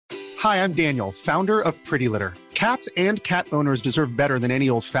Hi, I'm Daniel, founder of Pretty Litter. Cats and cat owners deserve better than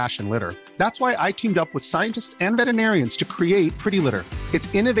any old-fashioned litter. That's why I teamed up with scientists and veterinarians to create Pretty Litter.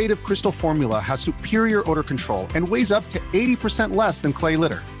 Its innovative crystal formula has superior odor control and weighs up to 80% less than clay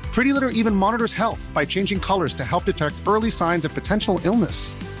litter. Pretty Litter even monitors health by changing colors to help detect early signs of potential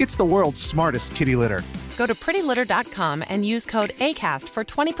illness. It's the world's smartest kitty litter. Go to prettylitter.com and use code ACAST for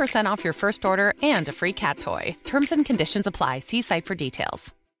 20% off your first order and a free cat toy. Terms and conditions apply. See site for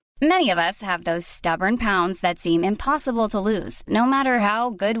details. Many of us have those stubborn pounds that seem impossible to lose, no matter how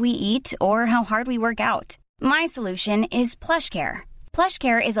good we eat or how hard we work out. My solution is PlushCare.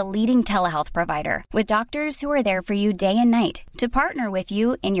 PlushCare is a leading telehealth provider with doctors who are there for you day and night to partner with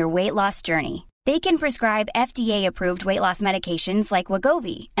you in your weight loss journey. They can prescribe FDA-approved weight loss medications like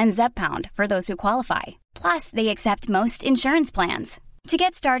Wegovy and Zepbound for those who qualify. Plus, they accept most insurance plans. To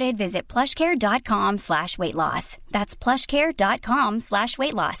get started, visit plushcare.com/weightloss. That's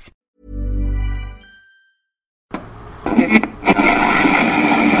plushcare.com/weightloss.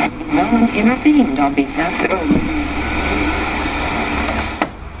 No one intervened on behalf of...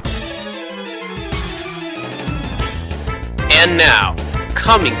 And now,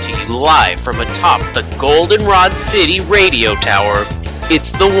 coming to you live from atop the Goldenrod City radio tower,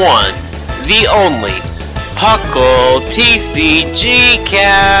 it's the one, the only, Puckle TCG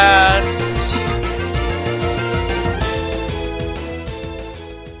Cast!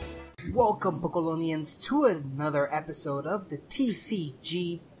 Welcome, Puckalonians, to another episode of the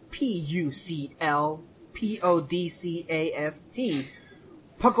TCG PUCL PODCAST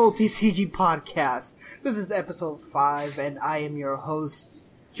Puckle TCG Podcast. This is episode 5, and I am your host,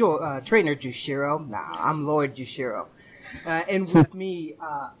 Trainer Jushiro. Nah, I'm Lord Jushiro. And with me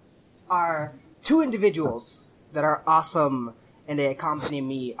are two individuals that are awesome, and they accompany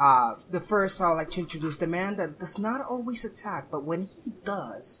me. The first, I'd like to introduce the man that does not always attack, but when he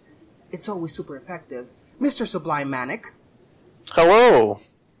does, it's always super effective. Mr. Sublime Manic. Hello!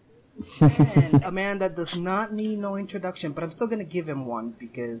 And a man that does not need no introduction, but I'm still gonna give him one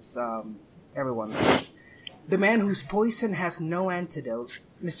because everyone knows. The man whose poison has no antidote,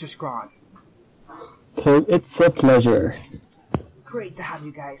 Mr. Scrawn. It's a pleasure. Great to have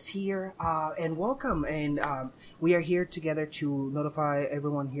you guys here, and welcome. And we are here together to notify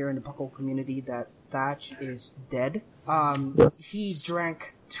everyone here in the Puckle community that Thatch is dead. Yes. He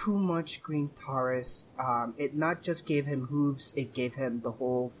drank too much green Taurus. It not just gave him hooves, it gave him the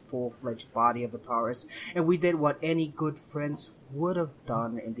whole full-fledged body of a Taurus. And we did what any good friends would have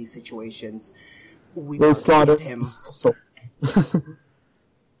done in these situations. We slaughtered him. So.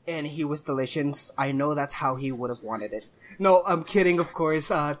 And he was delicious. I know that's how he would have wanted it. No, I'm kidding, of course.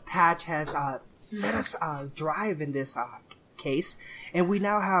 Thatch has let us drive in this case. And we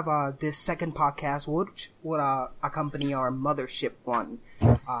now have this second podcast, which would accompany our mothership one,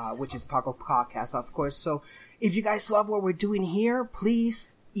 which is Puckle Podcast, of course. So if you guys love what we're doing here, please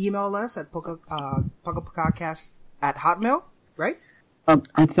email us at pucklepodcast at Hotmail, right?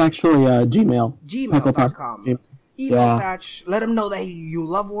 It's actually Gmail. Gmail.com. Email Thatch. Let them know that you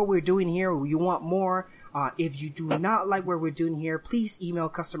love what we're doing here. You want more. If you do not like what we're doing here, please email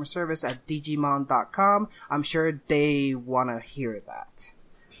customer service at digimon.com. I'm sure they want to hear that.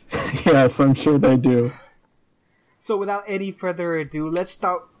 Yes, I'm sure they do. So without any further ado, let's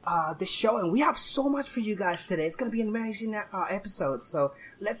start the show. And we have so much for you guys today. It's going to be an amazing episode. So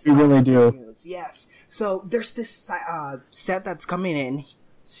let's start. We really do. News. Yes. So there's this set that's coming in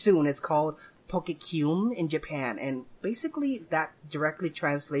soon. It's called Pokekyum in Japan, and basically that directly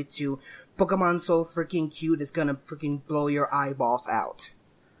translates to Pokemon so freaking cute it's gonna freaking blow your eyeballs out.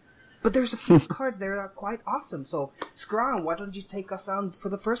 But there's a few cards there that are quite awesome. So, Scrawn, why don't you take us on for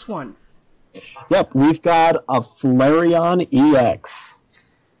the first one? Yep, we've got a Flareon EX.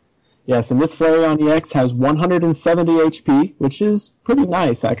 Yes, and this Flareon EX has 170 HP, which is pretty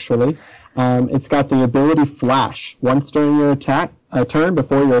nice, actually. It's got the ability Flash. Once during your turn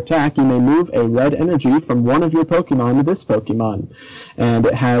before your attack, you may move a red energy from one of your Pokemon to this Pokemon. And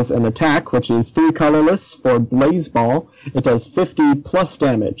it has an attack, which is 3 colorless for Blaze Ball. It does 50 plus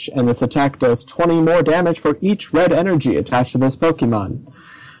damage, and this attack does 20 more damage for each red energy attached to this Pokemon.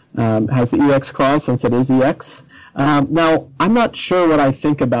 Has the EX clause since it is EX. Now, I'm not sure what I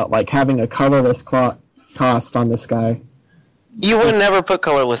think about having a colorless cost on this guy. You would never put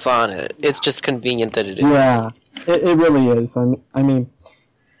colorless on it. It's just convenient that it is. Yeah, it really is. I mean,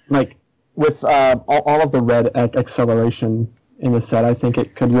 with all of the red acceleration in the set, I think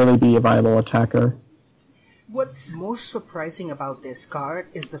it could really be a viable attacker. What's most surprising about this card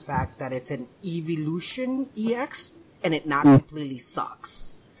is the fact that it's an Evolution EX, and it not completely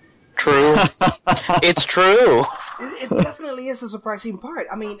sucks. True. It's true. It definitely is a surprising part.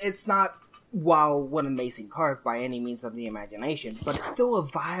 I mean, it's not, wow, what an amazing card by any means of the imagination, but it's still a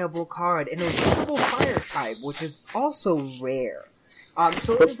viable card, and it's a double fire type, which is also rare.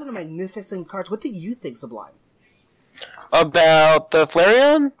 So it is a magnificent card. What do you think, Sublime? About the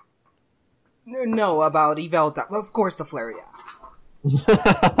Flareon? No, about Yveltal. Well, of course, the Flareon.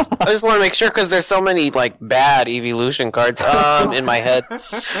 I just want to make sure, because there's so many, like, bad evolution cards in my head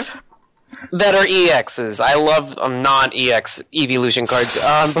that are EXs. I love non-EX evolution cards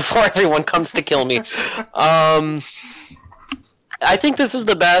before everyone comes to kill me. I think this is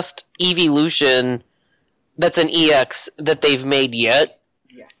the best evolution that's an EX that they've made yet.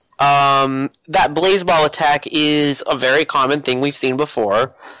 Yes. That Blaze Ball attack is a very common thing we've seen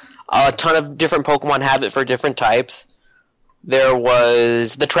before. A ton of different Pokemon have it for different types. There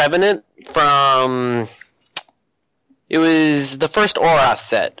was the Trevenant from... It was the first Aura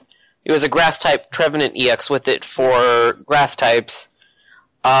set. It was a Grass-type Trevenant EX with it for Grass types.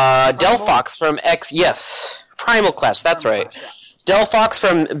 Delphox from X... Yes. Primal Clash, that's right. Clash, yeah. Delphox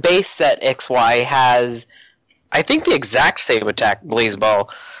from base set XY has, I think, the exact same attack, Blaze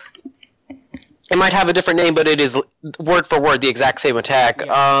Ball. It might have a different name, but it is word for word the exact same attack.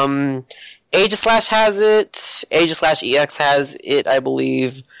 Yeah. Aegislash has it. Aegislash EX has it, I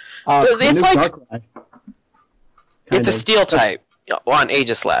believe. It's like it's a steel type on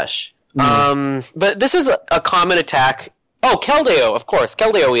Aegislash. But this is a common attack. Oh, Keldeo, of course.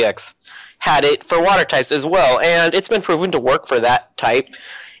 Keldeo EX had it for water types as well, and it's been proven to work for that type.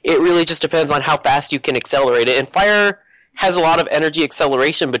 It really just depends on how fast you can accelerate it. And fire has a lot of energy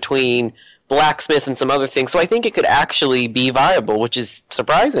acceleration between Blacksmith and some other things, so I think it could actually be viable, which is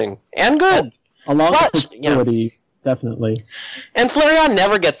surprising and good. Along with ability, definitely. And Flareon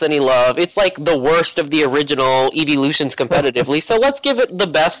never gets any love. It's like the worst of the original evolutions competitively, so let's give it the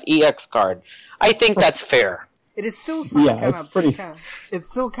best EX card. I think that's fair. It is still it's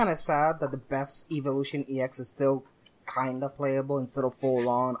still kind of sad that the best evolution EX is still kind of playable instead of full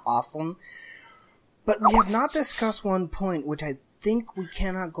on awesome. But we have not discussed one point which I think we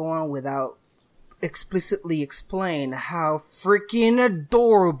cannot go on without explicitly explain how freaking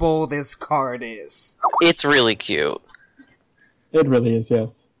adorable this card is. It's really cute. It really is,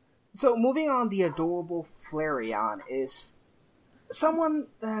 yes. So moving on, the adorable Flareon is someone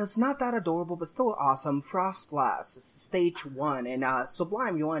that's not that adorable but still awesome. Frostlass, stage 1, and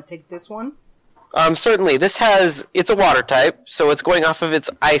Sublime, you want to take this one? Certainly. It's a water type, so it's going off of its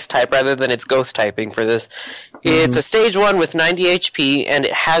ice type rather than its ghost typing for this. It's a stage 1 with 90 HP, and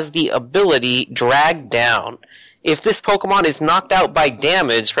it has the ability Drag Down. If this Pokemon is knocked out by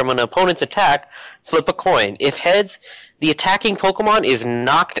damage from an opponent's attack, flip a coin. If heads, the attacking Pokemon is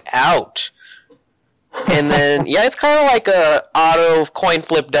knocked out. And then, yeah, it's kind of like a auto coin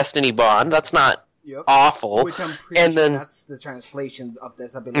flip Destiny Bond. That's not awful. Which I'm pretty sure that's the translation of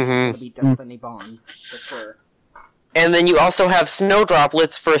this ability to be Destiny Bond, for sure. And then you also have Snow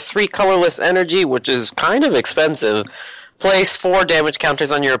Droplets for 3 colorless energy, which is kind of expensive. Place 4 damage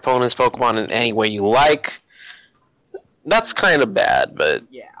counters on your opponent's Pokemon in any way you like. That's kind of bad, but...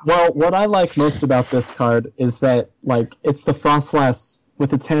 Yeah. Well, what I like most about this card is that, like, it's the Frostlass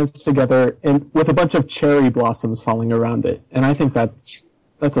with its hands together and with a bunch of cherry blossoms falling around it. And I think that's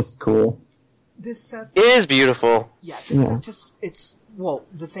cool. This set... It is beautiful. Yeah, this set just... It's... Well,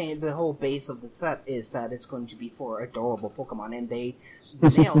 the whole base of the set is that it's going to be for adorable Pokemon, and they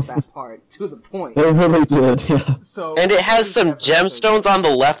nailed that part to the point. They really did, yeah. So, and it has some gemstones on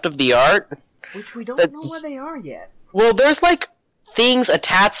the left of the art. Which we don't know where they are yet. Well, there's, like, things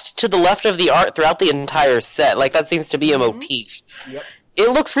attached to the left of the art throughout the entire set. Like, that seems to be a motif. Yep. It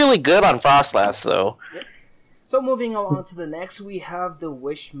looks really good on Frostlass, though. Yep. So moving along to the next, we have the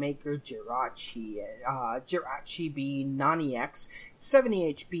Wishmaker Jirachi. Jirachi being non-EX,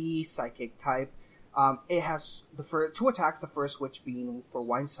 70 HP, Psychic type. It has the two attacks, the first which being for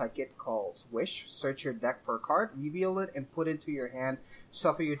one Psychic called Wish. Search your deck for a card, reveal it, and put it into your hand.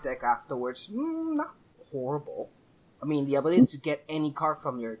 Shuffle your deck afterwards. Not horrible. I mean, the ability to get any card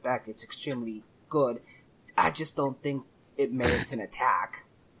from your deck is extremely good. I just don't think it merits an attack.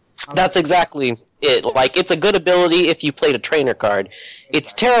 That's exactly it. Like, it's a good ability if you played a trainer card.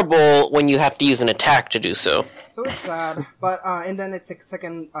 It's terrible when you have to use an attack to do so. So it's sad, but and then its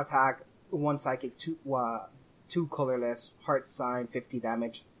second attack, one Psychic, two colorless, heart sign, 50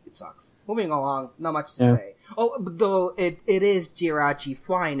 damage. It sucks. Moving along, not much to say. Oh, though it is Jirachi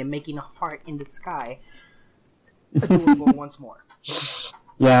flying and making a heart in the sky. Adorable once more.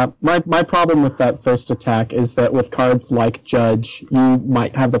 Yeah, my problem with that first attack is that with cards like Judge, you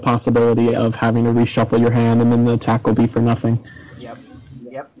might have the possibility of having to reshuffle your hand and then the attack will be for nothing.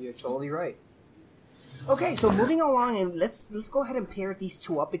 Yep, You're totally right. Okay, so moving along, and let's go ahead and pair these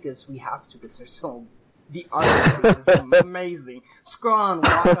two up because we have to, because they're so... The art is amazing. Scrawn,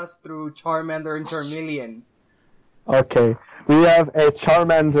 walk us through Charmander and Charmeleon. Okay, we have a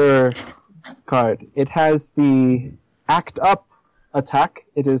Charmander card. It has the Act Up attack.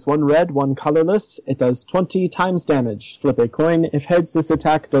 It is 1 red, 1 colorless. It does 20 times damage. Flip a coin. If heads, this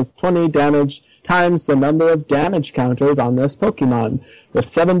attack does 20 damage times the number of damage counters on this Pokemon. With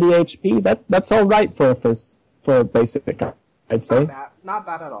 70 HP, that's alright for a basic, I'd say. Not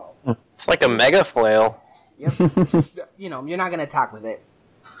bad at all. It's like a Mega Flail. Yep. Just, you're not going to attack with it.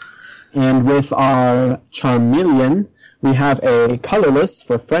 And with our Charmeleon, we have a colorless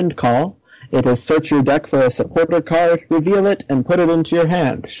for Friend Call. It is search your deck for a supporter card, reveal it, and put it into your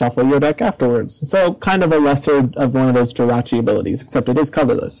hand. Shuffle your deck afterwards. So kind of a lesser of one of those Jirachi abilities, except it is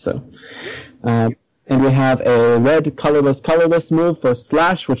colorless. So, and we have a red colorless move for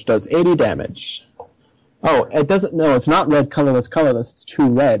Slash, which does 80 damage. Oh, it doesn't. No, it's not red colorless. It's 2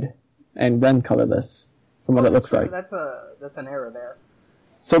 red and then colorless, from what it looks like. That's an error there.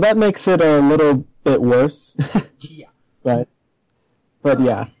 So that makes it a little bit worse. Yeah. But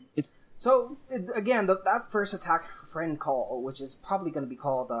yeah. So, again, that first attack for Friend Call, which is probably going to be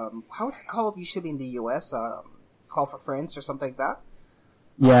called, how is it called usually in the US? Call for Friends or something like that?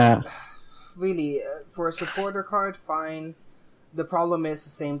 Yeah. Really, for a supporter card, fine. The problem is the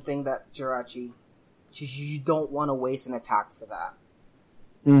same thing that Jirachi. You don't want to waste an attack for that.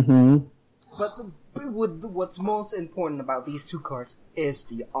 Mm-hmm. But what's most important about these two cards is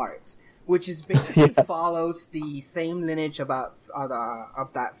the art, which is basically follows the same lineage of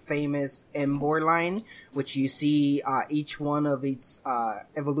that famous Emboar line, which you see each one of its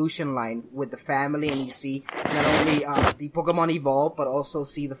evolution line with the family, and you see not only the Pokemon evolve, but also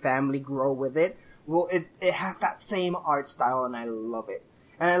see the family grow with it. Well, it has that same art style, and I love it.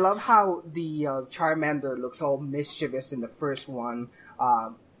 And I love how the Charmander looks all mischievous in the first one,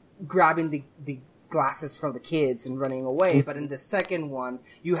 grabbing the glasses from the kids and running away. But in the second one,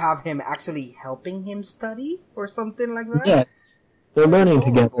 you have him actually helping him study or something like that. Yes, they're learning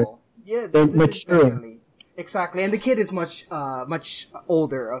together. Yeah, they're maturing. Exactly, and the kid is much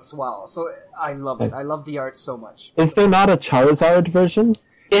older as well. So I love it. I love the art so much. Is there not a Charizard version?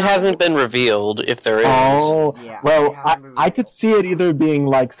 It hasn't been revealed, if there is. Oh, yeah, well, I could see it either being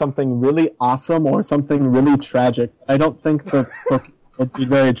like something really awesome or something really tragic. I don't think the book would be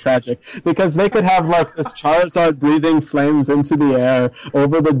very tragic, because they could have like this Charizard breathing flames into the air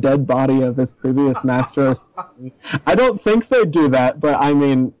over the dead body of his previous master or something. I don't think they'd do that, but I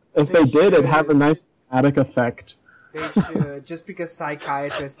mean, if they did, it'd have a nice dramatic effect. They should, just because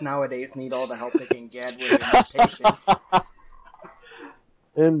psychiatrists nowadays need all the help they can get with their patients.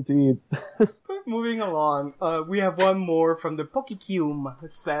 Indeed. Moving along, we have one more from the Pokecume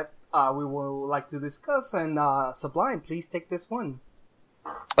set we would like to discuss, and Sublime, please take this one.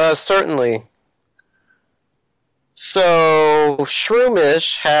 Certainly. So,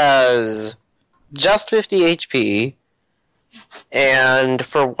 Shroomish has just 50 HP, and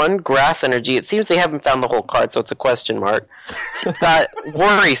for 1 grass energy, it seems they haven't found the whole card, so it's a question mark. It's got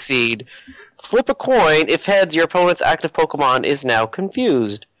Worry Seed. Flip a coin. If heads, your opponent's active Pokemon is now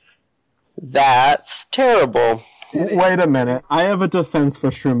confused. That's terrible. Wait a minute. I have a defense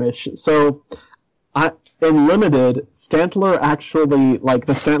for Shroomish. So, in Limited, Stantler actually, like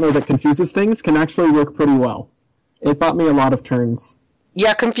the Stantler that confuses things, can actually work pretty well. It bought me a lot of turns.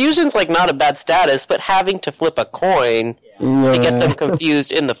 Yeah, confusion's like not a bad status, but having to flip a coin to get them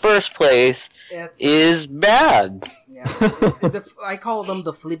confused in the first place is bad. Yeah. I call them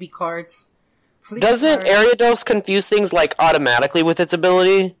the Flippy cards. Doesn't Ariados confuse things like automatically with its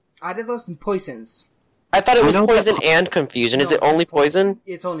ability? I did those poisons. I thought it was poison and confusion. No, is it only poison?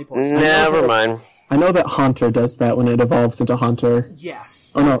 It's only poison. Never mind. I know that Haunter does that when it evolves into Haunter.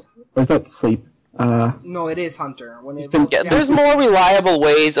 Yes. Oh no, or is that Sleep? No, it is Hunter. There's more reliable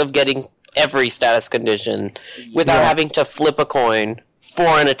ways of getting every status condition without having to flip a coin for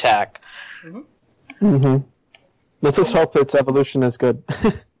an attack. This is hope its evolution is good.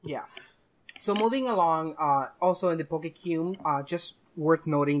 Yeah. So moving along, also in the Pokecume, just worth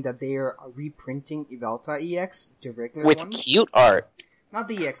noting that they are reprinting Yveltal EX, the regular with one. Cute art. Not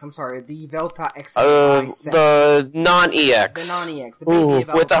the EX, I'm sorry, the Yveltal X. The non-EX. The non-EX. The baby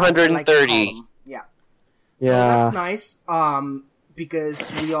Yveltal, with 130. Yeah. Yeah. So that's nice,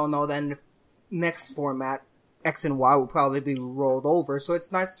 because we all know that in the next format, X and Y will probably be rolled over, so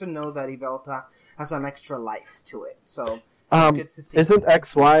it's nice to know that Yveltal has an extra life to it. So, good to see. Isn't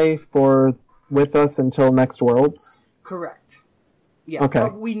XY with us until next Worlds? Correct. Yeah, okay.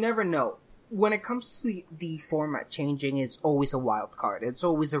 But we never know. when it comes to the format changing, it's always a wild card. It's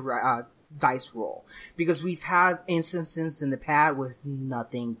always a dice roll, because we've had instances in the past where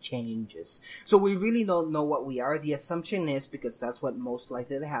nothing changes. So we really don't know what we are. The assumption is, because that's what most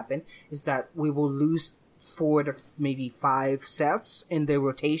likely to happen, is that we will lose 4 to maybe 5 sets in the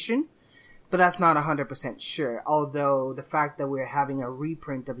rotation, but that's not 100% sure. Although the fact that we're having a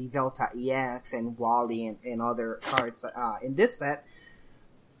reprint of Yveltal EX and Wally and other cards in this set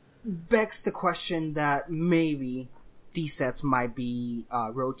begs the question that maybe these sets might be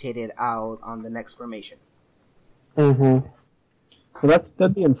rotated out on the next formation. Mm-hmm. Well,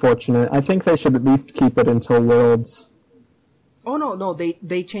 that'd be unfortunate. I think they should at least keep it until Worlds. Oh, no,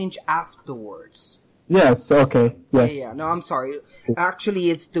 they change afterwards. Yes, okay, yes. Yeah, no, I'm sorry.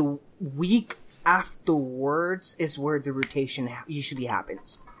 Actually, it's the week afterwards is where the rotation usually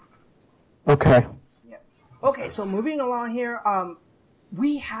happens. Okay. Yeah. Okay, so moving along here,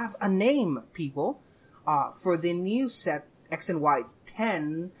 we have a name, people, for the new set X and Y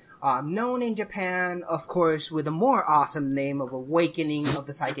 10, known in Japan, of course, with a more awesome name of Awakening of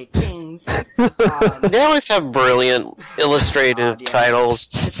the Psychic Kings. They always have brilliant illustrative titles.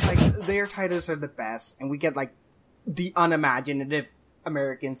 It's like, their titles are the best, and we get, like, the unimaginative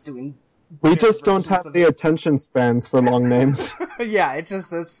Americans doing... We just don't have the attention spans for long names. Yeah, it's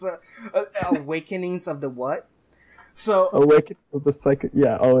Awakenings of the what? So Awakening of the Psychic...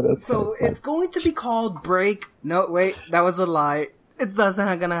 Yeah, that's... So it's going to be called Break... No, wait, that was a lie. It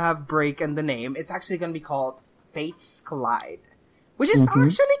doesn't gonna have Break in the name. It's actually gonna be called Fates Collide, which is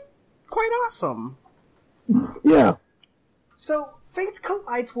actually quite awesome. Yeah. So Fates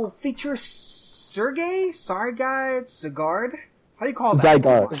Collide will feature Zygarde? How do you call that?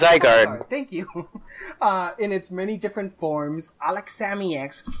 Zygarde. Thank you. In its many different forms, Alakazam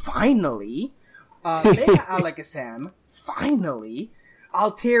EX, finally. Mega Alakazam, finally.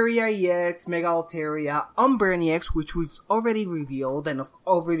 Altaria EX, Mega Altaria, Umbreon EX, which we've already revealed and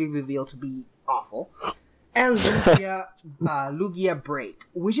already revealed to be awful. And Lugia Break,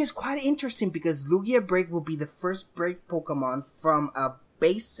 which is quite interesting because Lugia Break will be the first Break Pokemon from a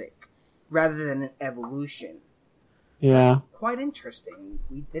basic rather than an evolution. Yeah. Quite interesting.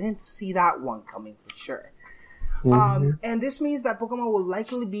 We didn't see that one coming for sure. And this means that Pokemon will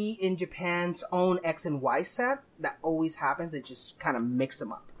likely be in Japan's own X and Y set. That always happens. It just kind of mix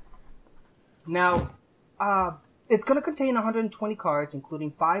them up. Now, it's going to contain 120 cards, including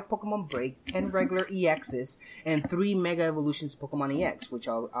 5 Pokemon Break, 10 regular EXs, and 3 Mega Evolutions Pokemon EX, which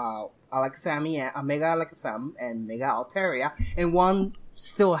are Mega Alakazam and Mega Altaria, and 1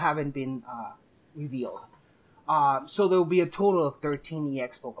 still haven't been revealed. So there will be a total of 13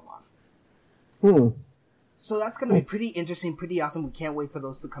 EX Pokemon. So that's going to be pretty interesting, pretty awesome. We can't wait for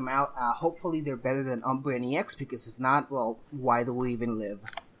those to come out. Hopefully they're better than Umbreon EX, because if not, well, why do we even live?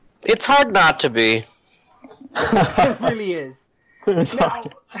 It's hard not to be. It really is. Now,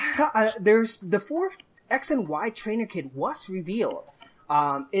 there's the 4th X and Y trainer kit was revealed.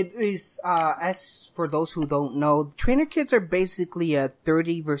 It is, as for those who don't know, trainer kits are basically a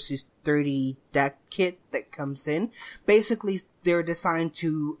 30 versus 30 deck kit that comes in. Basically, they're designed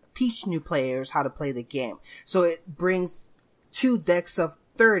to teach new players how to play the game. So it brings 2 decks of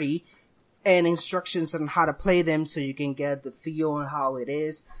 30 and instructions on how to play them so you can get the feel and how it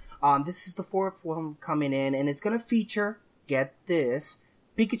is. This is the 4th one coming in, and it's going to feature, get this,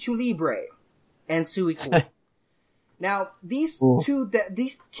 Pikachu Libre and Suicune. Now, these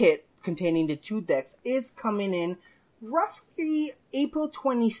kit containing the 2 decks is coming in roughly April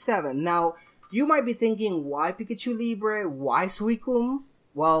 27. Now, you might be thinking, why Pikachu Libre? Why Suicune?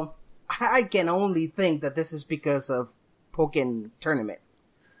 Well, I can only think that this is because of Pokken Tournament.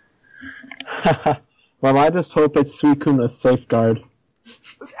 Well, I just hope it's Suicune as Safeguard.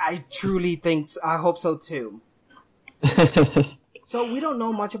 I truly think so. I hope so too. So we don't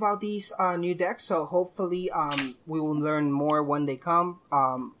know much about these new decks, so hopefully we will learn more when they come.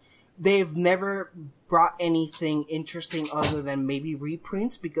 They've never brought anything interesting other than maybe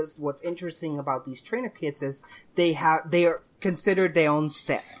reprints, because what's interesting about these trainer kits is they are considered their own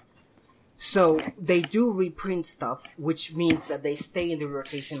set. So they do reprint stuff, which means that they stay in the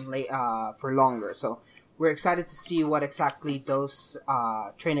rotation for longer. So we're excited to see what exactly those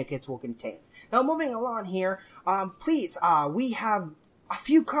trainer kits will contain. Now, moving along here, please, we have a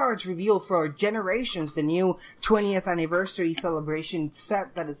few cards revealed for Generations, the new 20th anniversary celebration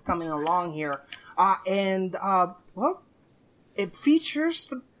set that is coming along here. Well, it features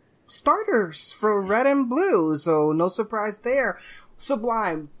the starters for Red and Blue, so no surprise there.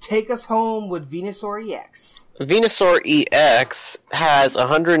 Sublime, take us home with Venusaur EX. Venusaur EX has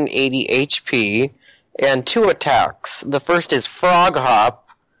 180 HP and 2 attacks. The first is Frog Hop,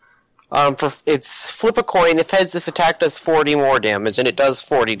 It's flip a coin. If heads, this attack does 40 more damage, and it does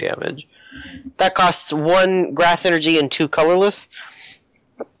 40 damage. That costs 1 grass energy and 2 colorless.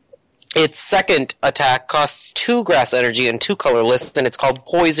 Its second attack costs 2 grass energy and 2 colorless, and it's called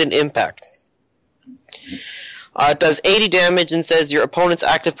Poison Impact. It does 80 damage and says your opponent's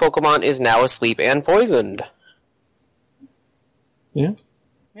active Pokemon is now asleep and poisoned. Yeah.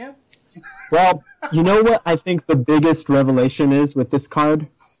 Yeah. Well, you know what I think the biggest revelation is with this card?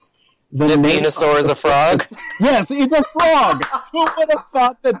 The Venusaur is a frog? Yes, it's a frog! Who would have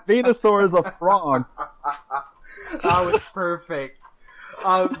thought that Venusaur is a frog? That was perfect.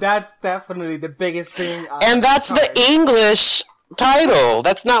 That's definitely the biggest thing. And that's the English title.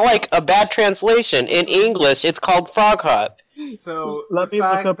 That's not like a bad translation. In English, it's called Frog Hut. So Let the me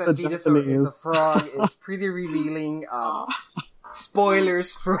look fact up that the Venusaur is a Japanese. frog is pretty revealing.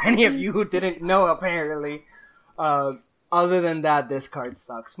 Spoilers for any of you who didn't know, apparently. Other than that, this card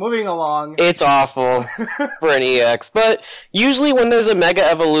sucks. Moving along. It's awful for an EX. But usually when there's a Mega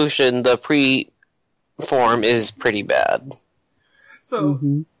Evolution, the pre-form is pretty bad. So,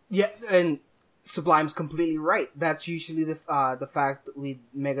 yeah, and Sublime's completely right. That's usually the fact with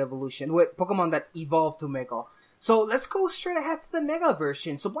Mega Evolution, with Pokemon that evolve to Mega. So let's go straight ahead to the Mega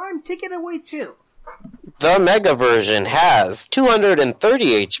version. Sublime, take it away too. The Mega version has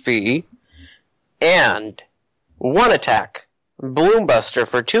 230 HP and 1 attack. Bloom Buster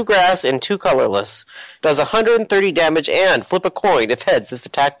for 2 grass and 2 colorless. Does 130 damage and flip a coin. If heads, this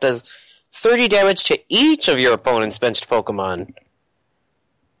attack does 30 damage to each of your opponent's benched Pokemon.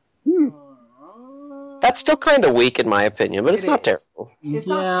 That's still kind of weak in my opinion, but it's not terrible. It's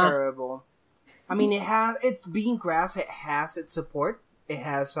not terrible. I mean, it's being grass, it has its support. It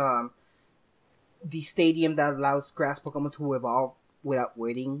has the stadium that allows grass Pokemon to evolve without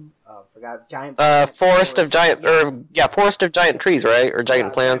waiting. Forest of giant trees, right? Or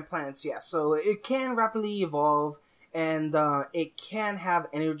giant plants. Giant plants, yeah. So it can rapidly evolve, and it can have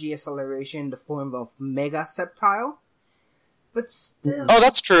energy acceleration in the form of Mega Sceptile. But still... Oh,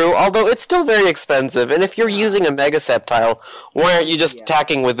 that's true, although it's still very expensive, and if you're using a Mega Sceptile, why aren't you just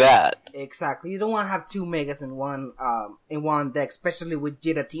attacking with that? Exactly. You don't want to have 2 Megas in one deck, especially with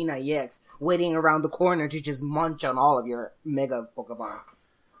Giratina EX waiting around the corner to just munch on all of your Mega Pokemon.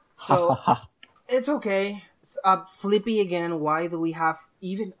 So, it's okay. Flippy again, why do we have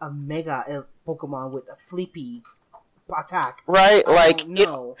even a Mega Pokemon with a Flippy attack? Right,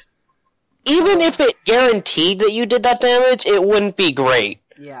 even if it guaranteed that you did that damage, it wouldn't be great.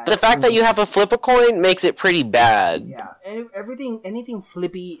 Yeah. But the fact that you have a Flip-A-Coin makes it pretty bad. Yeah, and anything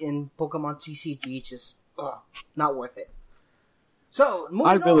flippy in Pokemon TCG is just not worth it. So, moving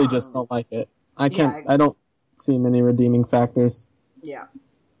on. I really just don't like it. I don't see many redeeming factors. Yeah.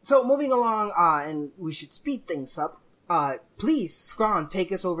 So, moving along, and we should speed things up. Please, Scrawn,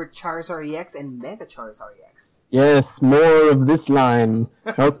 take us over Charizard EX and Mega Charizard EX. Yes, more of this line.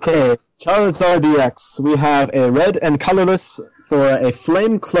 Okay, Charizard EX. We have a red and colorless for a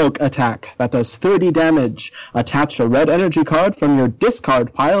Flame Cloak attack that does 30 damage. Attach a red energy card from your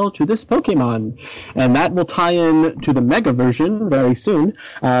discard pile to this Pokemon. And that will tie in to the Mega version very soon.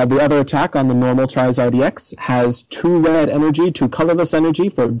 The other attack on the normal Charizard EX has 2 red energy, 2 colorless energy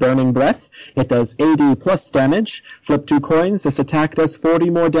for Burning Breath. It does 80 plus damage. Flip 2 coins. This attack does 40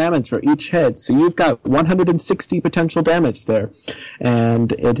 more damage for each head. So you've got 160 potential damage there.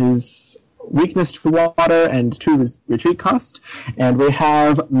 And it is weakness to water and 2 retreat cost. And we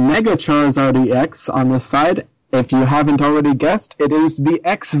have Mega Charizard EX on this side. If you haven't already guessed, it is the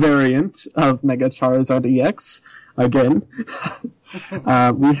X variant of Mega Charizard EX. Again.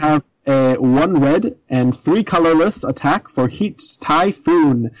 We have a 1 red and 3 colorless attack for Heat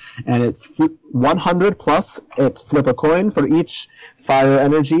Typhoon. And it's 100 plus. It's flip a coin for each fire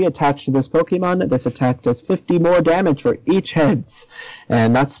energy attached to this Pokemon. This attack does 50 more damage for each heads.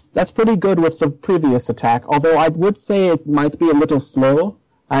 And that's pretty good with the previous attack, although I would say it might be a little slow.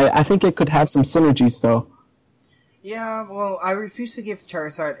 I think it could have some synergies, though. Yeah, well, I refuse to give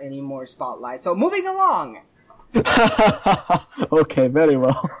Charizard any more spotlight, so moving along! Okay, very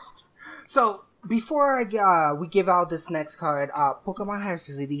well. So, before we give out this next card, Pokemon has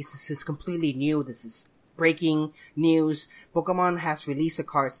released, this is completely new, this is breaking news. Pokemon has released a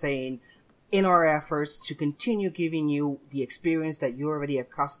card saying, in our efforts to continue giving you the experience that you're already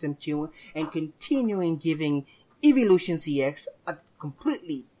accustomed to, and continuing giving Evolution EX a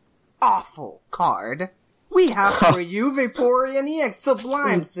completely awful card, we have for you Vaporeon EX.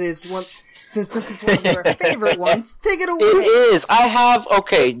 Sublime says since this is one of your favorite ones, take it away. It is. I have,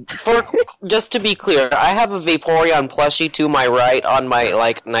 just to be clear, I have a Vaporeon plushie to my right on my,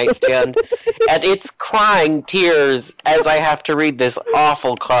 nightstand, and it's crying tears as I have to read this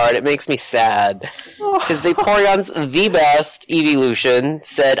awful card. It makes me sad. Because Vaporeon's the best evolution,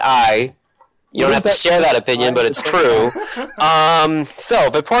 said I. You don't have to share that opinion, but it's true. So,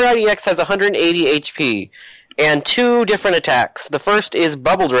 Vaporeon EX has 180 HP, and 2 different attacks. The first is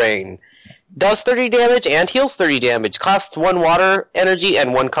Bubble Drain. Does 30 damage and heals 30 damage. Costs 1 water energy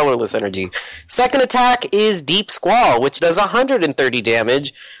and 1 colorless energy. Second attack is Deep Squall, which does 130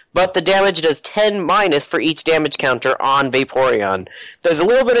 damage, but the damage does 10 minus for each damage counter on Vaporeon. There's a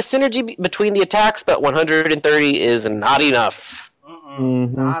little bit of synergy between the attacks, but 130 is not enough.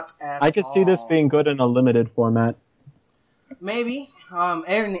 Not at I could see this being good in a limited format. Maybe.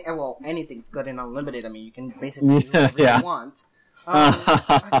 Anything's good in unlimited. I mean, you can basically do whatever you want.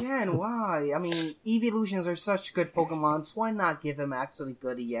 Again, why? I mean, evolutions are such good Pokemon, so why not give them actually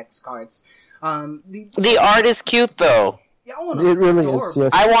good EX cards? The art is cute, though. Yeah, it really is.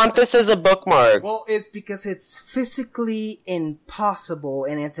 Yes. I want this as a bookmark. Well, it's because it's physically impossible,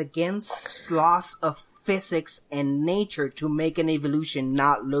 and it's against laws of physics and nature to make an evolution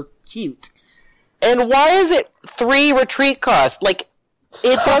not look cute. And why is it 3 retreat cost?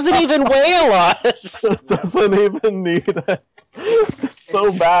 It doesn't even weigh a lot. It doesn't even need it. It's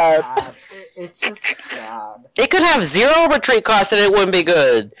so bad. It's just sad. It could have 0 retreat cost and it wouldn't be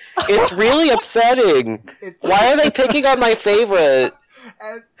good. It's really upsetting. Why are they picking on my favorite?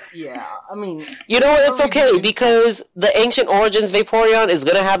 Yeah, I mean... You know what? It's okay, because the Ancient Origins Vaporeon is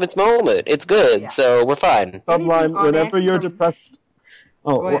going to have its moment. It's good, so we're fine. Sublime, whenever you're depressed...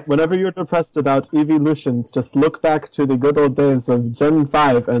 whenever you're depressed about evolutions, just look back to the good old days of Gen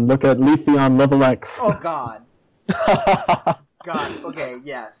 5 and look at Leafeon level X. Oh, God. God, okay,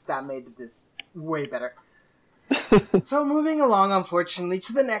 yes, that made this way better. So moving along, unfortunately,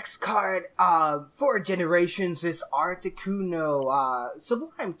 to the next card for Generations is Articuno.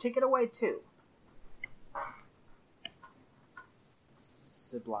 Sublime, take it away too.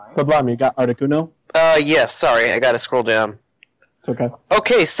 Sublime, you got Articuno? Yes, sorry, I gotta scroll down. It's okay.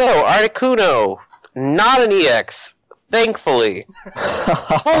 Okay, so, Articuno, not an EX, thankfully.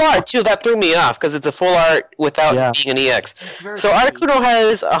 Full art, too, that threw me off, because it's a full art without being an EX. So, Articuno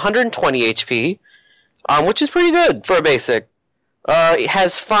has 120 HP. Which is pretty good for a basic. It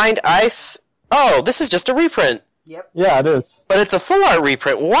has Find Ice. Oh, this is just a reprint. Yep. Yeah, it is. But it's a full art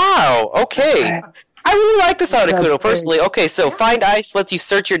reprint. Wow. Okay. I really like this Articuno, personally. Okay, so Find Ice lets you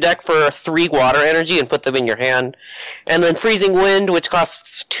search your deck for 3 water energy and put them in your hand. And then Freezing Wind, which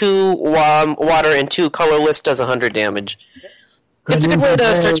costs 2 water and 2 colorless, does 100 damage. It's a good way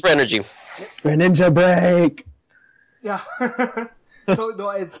to search for energy. Greninja Break! Yeah. So,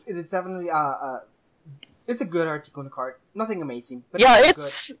 no, it is definitely, it's a good Articuno card. Nothing amazing. But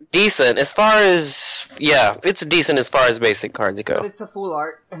it's decent as far as... Yeah, it's decent as far as basic cards go. But it's a full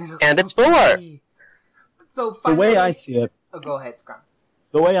art. And it's full art. So the way I see it... Oh, go ahead, Scrum.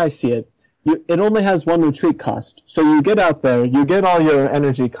 The way I see it, it only has 1 retreat cost. So you get out there, you get all your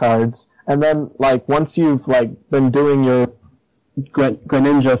energy cards, and then, once you've, been doing your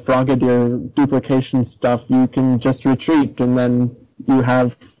Greninja, Frogadier duplication stuff, you can just retreat, and then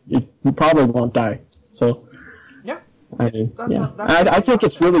you probably won't die. So, yeah. I think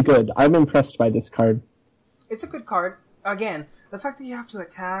it's really good. I'm impressed by this card. It's a good card. Again, the fact that you have to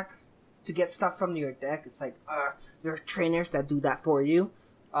attack to get stuff from your deck, it's like, there are trainers that do that for you.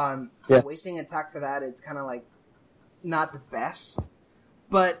 So wasting attack for that, it's kind of not the best.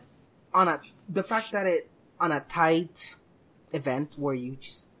 But the fact that on a tight event where you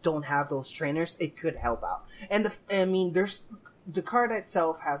just don't have those trainers, it could help out. And the card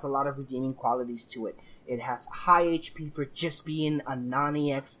itself has a lot of redeeming qualities to it. It has high HP for just being a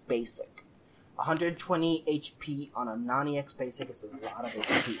non-EX basic. 120 HP on a non-EX basic is a lot of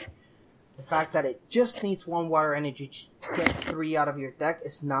HP. The fact that it just needs 1 water energy to get 3 out of your deck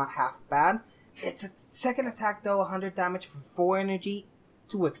is not half bad. Its second attack, though, 100 damage for 4 energy,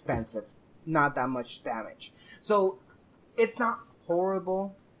 too expensive. Not that much damage. So, it's not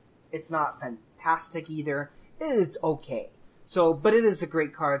horrible. It's not fantastic either. It's okay. So, but it is a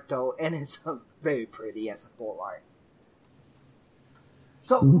great card, though, and it's very pretty as a full art.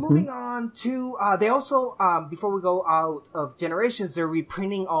 So, moving on to, they also, before we go out of Generations, they're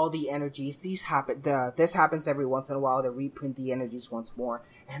reprinting all the energies. This happens every once in a while. They reprint the energies once more,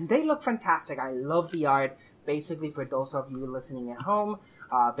 and they look fantastic. I love the art. Basically, for those of you listening at home,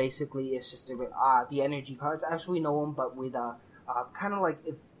 basically, it's just the energy cards as we know them, but with a kind of like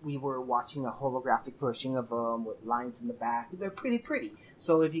if we were watching a holographic version of them with lines in the back. They're pretty.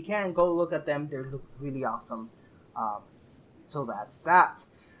 So if you can, go look at them. They look really awesome. So that's that.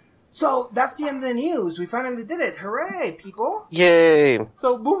 So that's the end of the news. We finally did it. Hooray, people. Yay.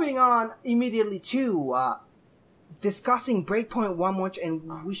 So moving on immediately to discussing Breakpoint one much,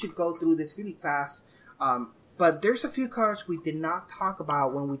 and we should go through this really fast. But there's a few cards we did not talk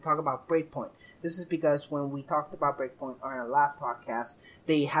about when we talk about Breakpoint. This is because when we talked about Breakpoint on our last podcast,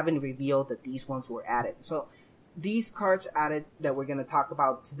 they haven't revealed that these ones were added. So these cards added that we're going to talk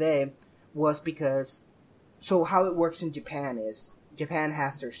about today was because, so how it works in Japan is, Japan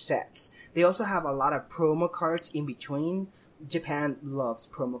has their sets. They also have a lot of promo cards in between. Japan loves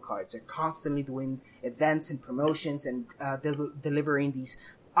promo cards. They're constantly doing events and promotions and delivering these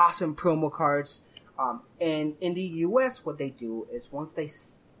awesome promo cards. And in the US, what they do is once they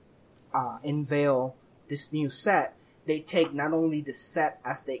unveil this new set, they take not only the set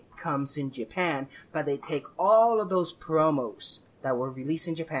as it comes in Japan, but they take all of those promos that were released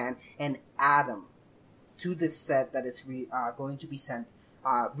in Japan and add them to this set that is going to be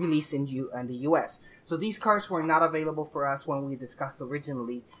released in the US. So these cards were not available for us when we discussed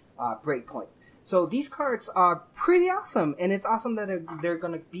originally Breakpoint. So these cards are pretty awesome, and it's awesome that they're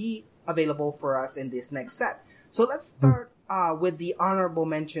going to be available for us in this next set. So let's start with the honorable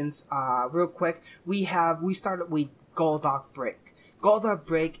mentions real quick. We started with Golduck Break. Golduck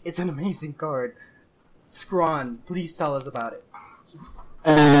Break is an amazing card. Scrawn, please tell us about it.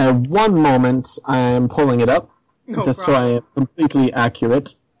 One moment, I'm pulling it up, No just problem. so I am completely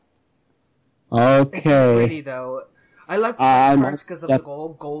accurate. It's Okay. pretty though. I like these cards because of the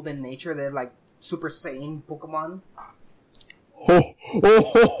golden nature. They're like Super Saiyan Pokemon. Oh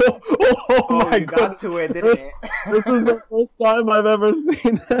my you god. got to it, didn't it? This is the first time I've ever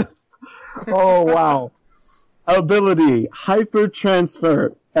seen this. Oh, wow. Ability, Hyper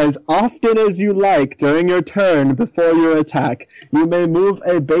Transfer. As often as you like during your turn before your attack, you may move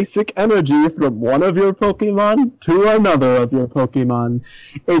a basic energy from one of your Pokemon to another of your Pokemon.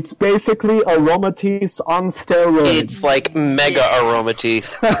 It's basically Aromatisse on steroids. It's like Mega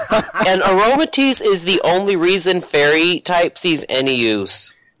Aromatisse. And Aromatisse is the only reason Fairy type sees any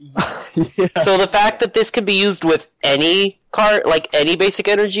use. Yeah. So the fact that this can be used with any card, like any basic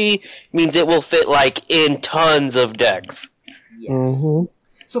energy, means it will fit like in tons of decks. Yes. Mhm.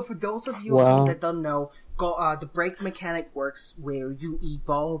 So for those of you Wow. that don't know, the break mechanic works where you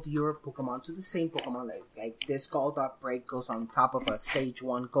evolve your Pokemon to the same Pokemon. Like this Golduck Break goes on top of a Stage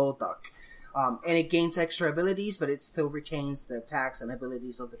 1 Golduck. And it gains extra abilities, but it still retains the attacks and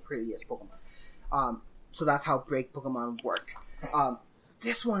abilities of the previous Pokemon. So that's how break Pokemon work.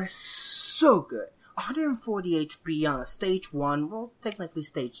 This one is so good. 140 HP on a Stage 1, well, technically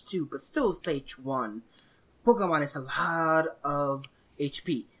Stage 2, but still Stage 1. Pokemon is a lot of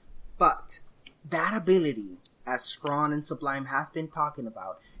HP. But that ability, as Scrawn and Sublime have been talking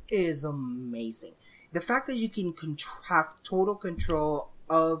about, is amazing. The fact that you can have total control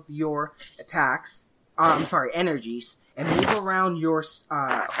of your attacks, energies, and move around your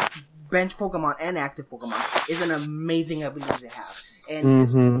bench Pokemon and active Pokemon is an amazing ability to have. And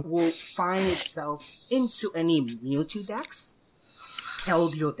this will find itself into any Mewtwo decks,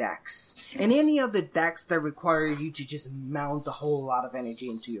 Keldeo decks, and any of the decks that require you to just mount a whole lot of energy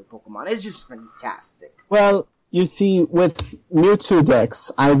into your Pokemon. It's just fantastic. Well, you see, with Mewtwo decks,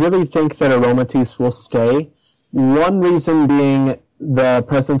 I really think that Aromatisse will stay. One reason being the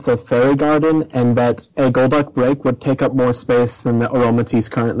presence of Fairy Garden, and that a Golduck Break would take up more space than the Aromatisse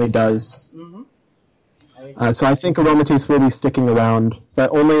currently does. So I think Aromatisse will be sticking around, but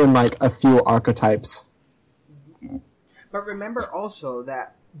only in like a few archetypes. But remember also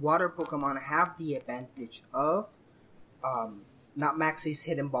that water Pokemon have the advantage of not Maxie's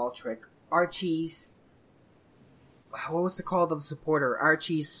Hidden Ball Trick, Archie's, what was it called of the supporter?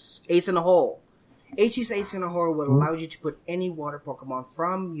 Archie's Ace in a Hole. Archie's Ace in a Hole will allow you to put any water Pokemon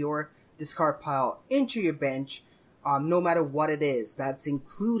from your discard pile into your bench, no matter what it is. That's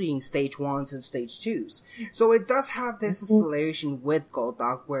including Stage 1s and Stage 2s. So it does have this acceleration with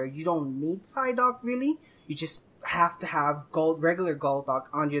Golduck where you don't need Psyduck really. You just have to have regular Golduck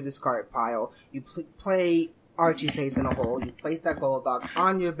on your discard pile. You play Archie's Ace in a Hole, you place that Golduck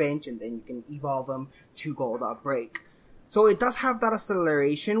on your bench, and then you can evolve them to Golduck Break. So it does have that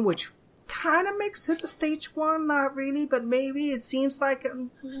acceleration, which kind of makes it a Stage 1, not really, but maybe it seems like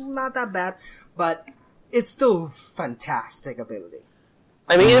not that bad. But it's still fantastic ability.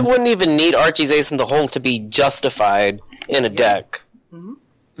 I mean, it wouldn't even need Archie's Ace in the Hole to be justified in a deck. Mm-hmm.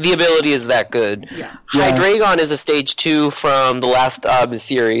 the ability is that good. Yeah. Hydreigon is a stage 2 from the last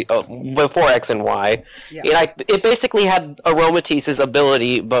series, before X and Y. Yeah. And it basically had Aromatese's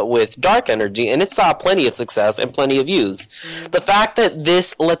ability, but with dark energy, and it saw plenty of success and plenty of use. The fact that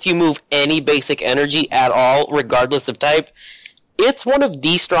this lets you move any basic energy at all, regardless of type, it's one of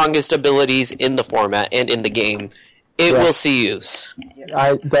the strongest abilities in the format and in the game. It will see use.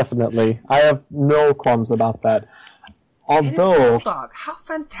 I have no qualms about that. Although, Golduck, how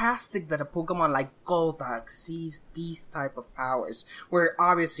fantastic that a Pokemon like Golduck sees these type of powers, where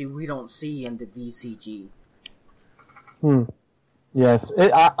obviously we don't see in the VCG. Yes,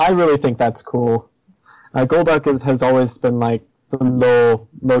 I really think that's cool. Golduck has always been like the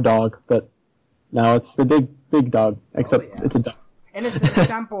low dog, but now it's the big dog, except it's a dog. And it's an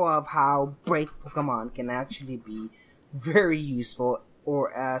example of how break Pokemon can actually be very useful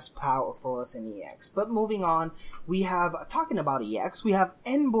or as powerful as an EX. But moving on, we have, talking about EX, we have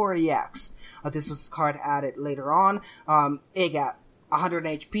Emboar EX. This was card added later on. It got 100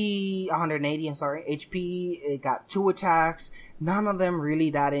 HP, 180, HP. It got 2 attacks. None of them really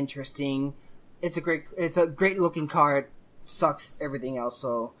that interesting. It's a great looking card. Sucks everything else,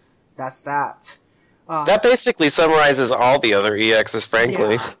 so that's that. That basically summarizes all the other EXs,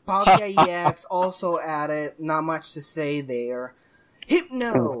 frankly. Yeah, Palkia EX also added, not much to say there.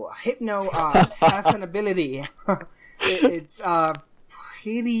 Hypno has an ability. It's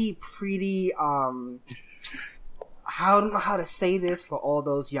pretty I don't know how to say this for all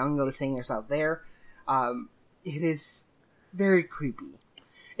those young listeners out there. It is very creepy.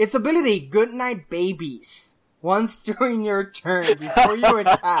 Its ability, Goodnight Babies. Once during your turn, before you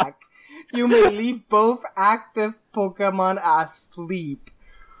attack, you may leave both active Pokemon asleep.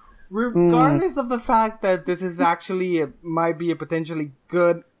 Regardless of the fact that this is actually might be a potentially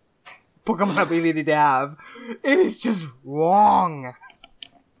good Pokemon ability to have, it is just wrong.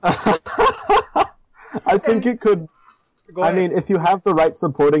 I think it could. I mean, if you have the right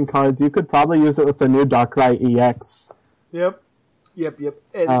supporting cards, you could probably use it with the new Darkrai EX. Yep.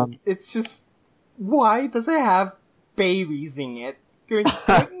 It's just, why does it have babies in it?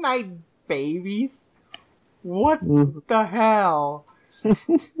 Goodnight Babies? What the hell?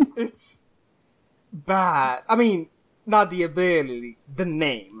 It's bad. I mean, not the ability, the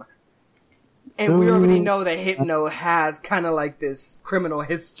name. And we already know that Hypno has kind of like this criminal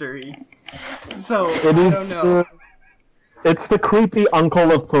history. So, I don't know. It's the creepy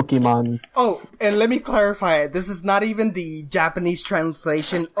uncle of Pokemon. Oh, and let me clarify it. This is not even the Japanese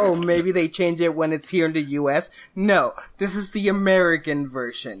translation. Oh, maybe they change it when it's here in the US. No, this is the American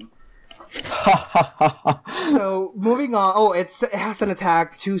version. So, moving on. Oh, it has an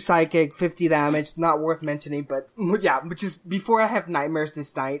attack, 2 psychic, 50 damage. Not worth mentioning, but yeah, which is before I have nightmares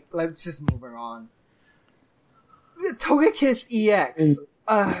this night. Let's just move on. Togekiss EX.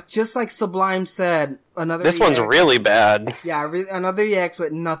 Just like Sublime said, another This EX. one's really bad. Yeah, another EX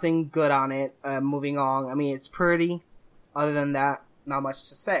with nothing good on it. Moving on. I mean, it's pretty. Other than that, not much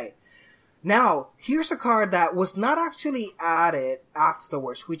to say. Now, here's a card that was not actually added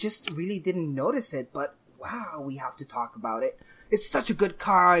afterwards. We just really didn't notice it, but wow, we have to talk about it. It's such a good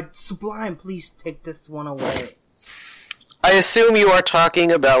card. Sublime, please take this one away. I assume you are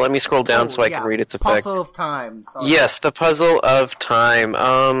talking about, let me scroll down so I can read its effect. Puzzle of Time. Sorry. Yes, the Puzzle of Time.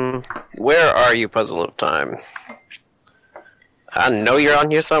 Where are you, Puzzle of Time? I know you're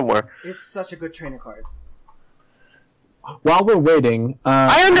on here somewhere. It's such a good trainer card. While we're waiting...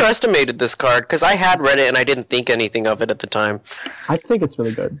 I underestimated this card, because I had read it and I didn't think anything of it at the time. I think it's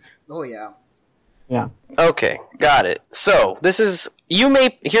really good. Oh, yeah. Yeah. Okay, got it. So, this is...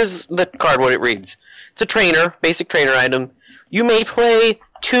 Here's the card, what it reads. It's a trainer, basic trainer item. You may play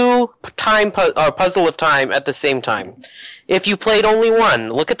 2 Puzzle of Time at the same time. If you played only one,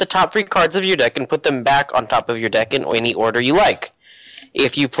 look at the top 3 cards of your deck and put them back on top of your deck in any order you like.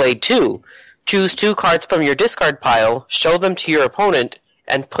 If you played 2, choose 2 cards from your discard pile, show them to your opponent,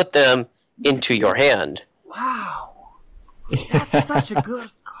 and put them into your hand. Wow. That's such a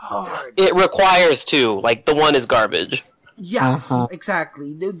good card. It requires 2, like the 1 is garbage. Yes,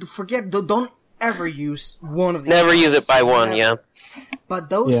 exactly. Don't ever use one of these. Never use it by one, yeah.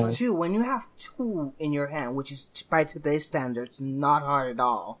 But those 2, when you have 2 in your hand, which is by today's standards not hard at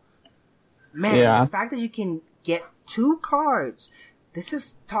all. Man, the fact that you can get 2 cards, this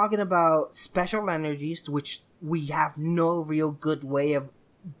is talking about special energies, which we have no real good way of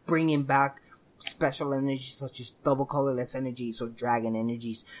bringing back special energies such as double colorless energies or dragon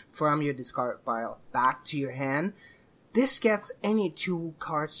energies from your discard pile back to your hand. This gets any 2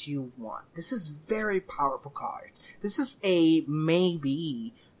 cards you want. This is very powerful card. This is a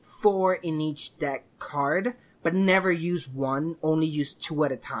maybe 4 in each deck card, but never use one, only use 2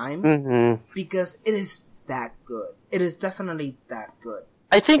 at a time, because it is that good. It is definitely that good.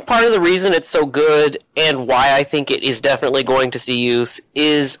 I think part of the reason it's so good and why I think it is definitely going to see use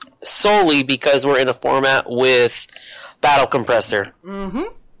is solely because we're in a format with Battle Compressor.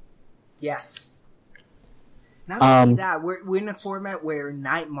 Yes. Not only that, we're in a format where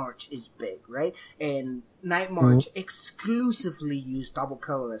Night March is big, right? And Night March exclusively use double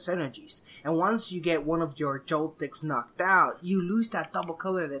colorless energies. And once you get one of your Joltecs knocked out, you lose that double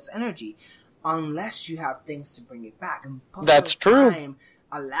colorless energy unless you have things to bring it back. And That's true. Time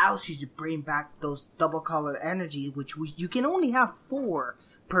allows you to bring back those double colored energy, which you can only have 4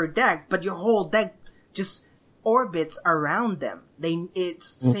 per deck, but your whole deck just orbits around them.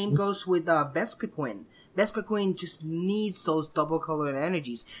 Same goes with Vespiquen. Vespiquen just needs those double colored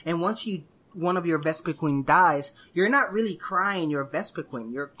energies, and once one of your Vespiquen dies, you're not really crying your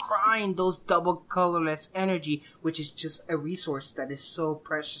Vespiquen. You're crying those double colorless energy, which is just a resource that is so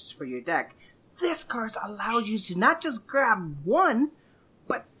precious for your deck. This card allows you to not just grab 1,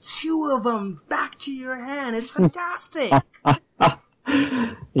 but 2 of them back to your hand. It's fantastic.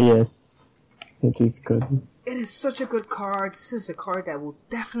 Yes, it is good. It is such a good card. This is a card that will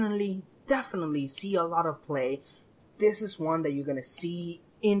definitely see a lot of play. This is one that you're going to see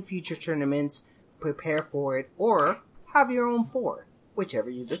in future tournaments. Prepare for it, or have your own 4, whichever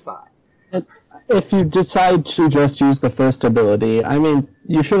you decide. If you decide to just use the first ability, I mean,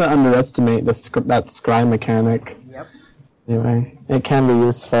 you shouldn't underestimate that scry mechanic. Yep. Anyway, it can be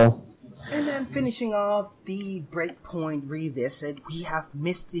useful. And then finishing off the Breakpoint revisit, we have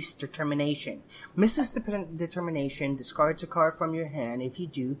Misty's Determination. Misty's Determination discards a card from your hand. If you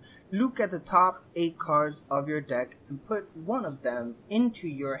do, look at the top 8 cards of your deck and put one of them into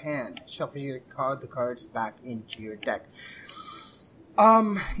your hand. Shuffle the cards back into your deck.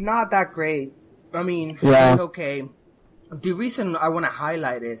 Not that great. I mean, It's okay. The reason I want to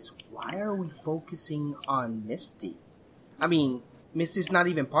highlight is, why are we focusing on Misty? I mean, Misty's not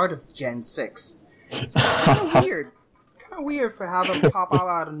even part of Gen 6. So it's kind of weird. Kind of weird for having pop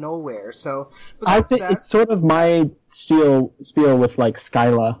out of nowhere. So, I think it's sort of my spiel with, like,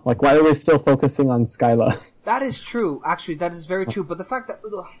 Skyla. Like, why are we still focusing on Skyla? That is true. Actually, that is very true. But the fact that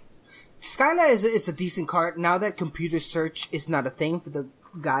Skyla is a decent card. Now that computer search is not a thing, for the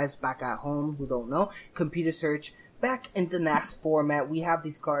guys back at home who don't know, computer search, back in the next format, we have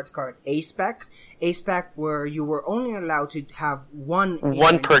these cards called A-Spec. A-Spec, where you were only allowed to have one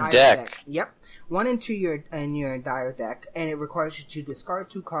per deck. Yep. 1 into your entire deck, and it requires you to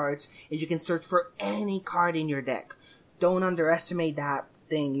discard 2 cards, and you can search for any card in your deck. Don't underestimate that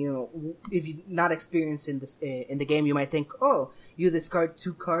thing. You know, if you're not experienced in this in the game, you might think, oh, you discard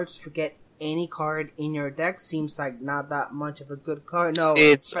 2 cards, forget any card in your deck. Seems like not that much of a good card. No,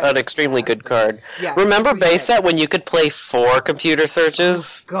 it's an extremely good card. Yeah, remember base set when you could play 4 computer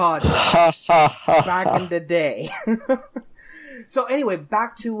searches? God, back in the day. So anyway,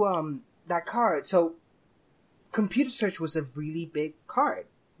 back to that card. So computer search was a really big card.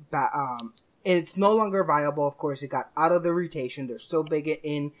 It's no longer viable. Of course, it got out of the rotation. They're still big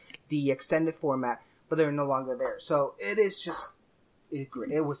in the extended format, but they're no longer there. So it is just.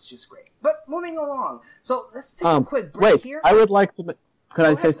 It was just great. But moving along. So let's take a quick break here. I would like to... Could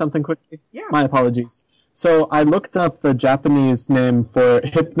I say something quickly? Yeah. My apologies. So I looked up the Japanese name for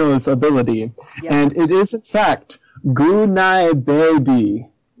Hypno's ability, and it is in fact Gunai Baby,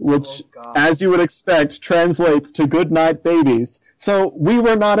 which, as you would expect, translates to Good Night Babies. So we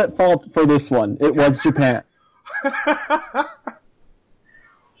were not at fault for this one. It was Japan.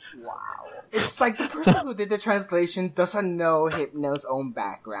 It's like the person who did the translation doesn't know Hypno's own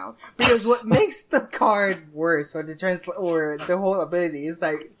background. Because what makes the card worse, or the whole ability, is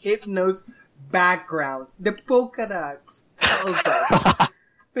like Hypno's background. The Pokédex tells us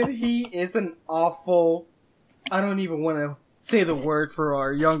that he is an awful... I don't even want to say the word for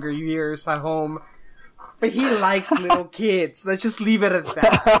our younger years at home. But he likes little kids. Let's just leave it at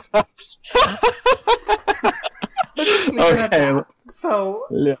that. Okay.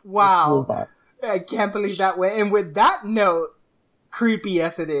 So, wow. I can't believe that way. And with that note, creepy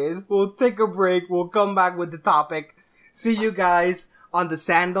as it is, we'll take a break. We'll come back with the topic. See you guys on the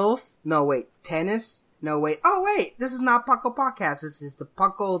sandals. No, wait. Tennis? No, wait. Oh, wait. This is not Puckle Podcast. This is the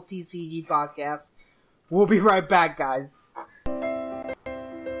Puckle TCG Podcast. We'll be right back, guys.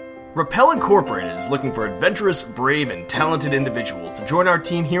 Repel Incorporated is looking for adventurous, brave, and talented individuals to join our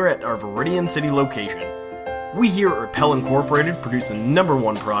team here at our Viridian City location. We here at Repel Incorporated produce the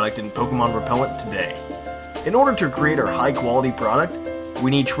 #1 product in Pokemon Repellent today. In order to create our high-quality product, we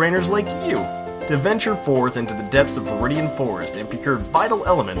need trainers like you to venture forth into the depths of Viridian Forest and procure vital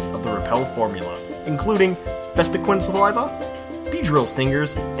elements of the Repel formula, including Vespiquen Saliva, Beedrill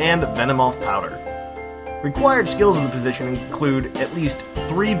Stingers, and Venomoth Powder. Required skills of the position include at least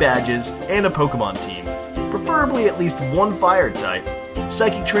 3 badges and a Pokemon team, preferably at least 1 fire type.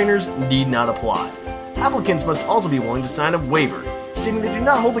 Psychic trainers need not apply. Applicants must also be willing to sign a waiver, stating they do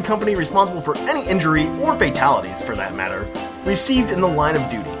not hold the company responsible for any injury, or fatalities for that matter, received in the line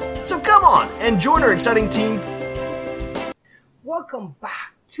of duty. So come on, and join our exciting team. Welcome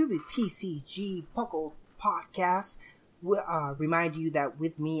back to the TCG Puckle Podcast. Remind you that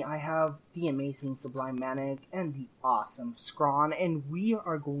with me I have the amazing Sublime Manic and the awesome Scrawn, and we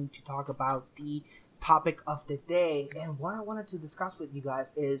are going to talk about the topic of the day. And what I wanted to discuss with you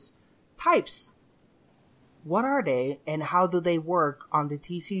guys is types. What are they, and how do they work on the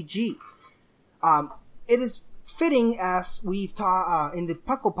TCG? It is fitting, as we've taught in the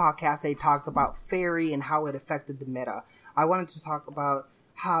Puckle Podcast, they talked about Fairy and how it affected the meta. I wanted to talk about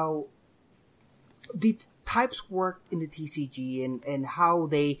how the types work in the TCG and how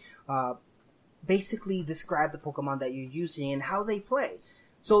they basically describe the Pokemon that you're using and how they play.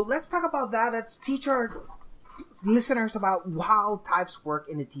 So let's talk about that. Let's teach our listeners about how types work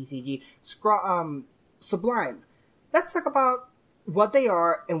in the TCG. Sublime, let's talk about what they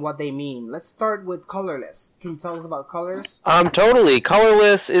are and what they mean. Let's start with colorless. Can you tell us about colors? Totally.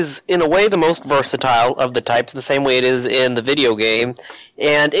 Colorless is, in a way, the most versatile of the types, the same way it is in the video game.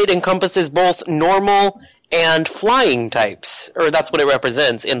 And it encompasses both normal and flying types, or that's what it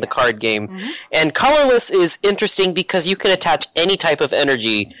represents in the card game. Mm-hmm. And colorless is interesting because you can attach any type of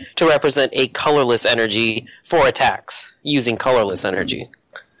energy to represent a colorless energy for attacks using colorless energy.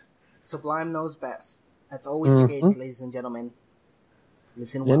 Sublime knows best. That's always the case, ladies and gentlemen.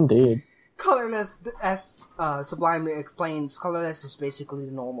 Listen well. Indeed. Colorless, as Sublime explains, colorless is basically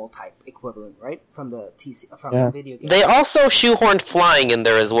the normal type equivalent, right? From the the video game. They also shoehorned flying in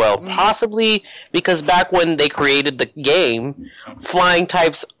there as well, possibly because back when they created the game, flying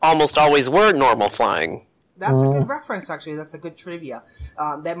types almost always were normal flying. That's a good reference, actually. That's a good trivia.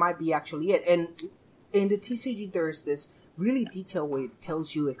 That might be actually it. And in the TCG, there's this really detailed way it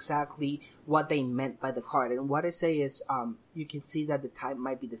tells you exactly what they meant by the card. And what I say is, you can see that the type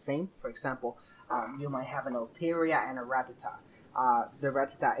might be the same. For example, you might have an Altaria and a Rattata. The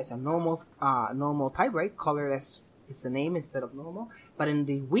Rattata is a normal type, right? Colorless is the name instead of normal. But in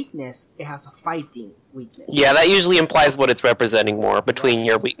the weakness, it has a fighting weakness. Yeah, that usually implies what it's representing more between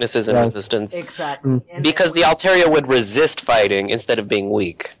your weaknesses and resistance. Exactly. And because the Altaria would resist fighting instead of being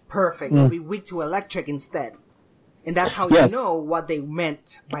weak. Perfect. It would be weak to electric instead. And that's how you know what they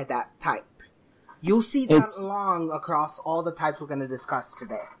meant by that type. You'll see that along across all the types we're going to discuss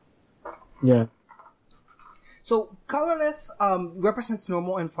today. Yeah. So, colorless represents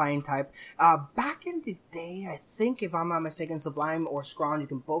normal and flying type. Back in the day, I think, if I'm not mistaken, Sublime or Scrawn, you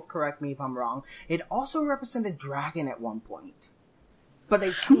can both correct me if I'm wrong, it also represented Dragon at one point. But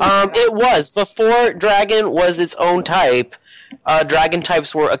they it was. Before Dragon was its own type, Dragon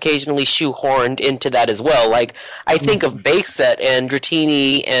types were occasionally shoehorned into that as well. Like, I think of Base Set and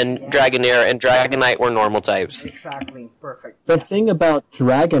Dratini and Dragonair and Dragonite were normal types. Exactly. Perfect. The thing about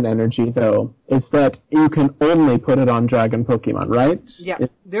Dragon Energy, though, is that you can only put it on Dragon Pokemon, right? Yeah.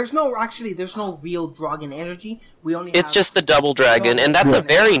 There's no real Dragon Energy. It's just the Double Dragon, and that's a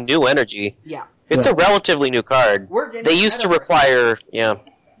very new energy. Yeah. It's a relatively new card. They used to require,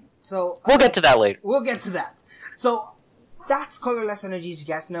 So we'll get to that later. We'll get to that. So that's colorless energies. You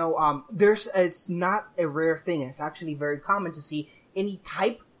guys know, it's not a rare thing. It's actually very common to see any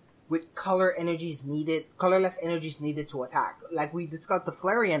type with colorless energies needed to attack. Like we discussed the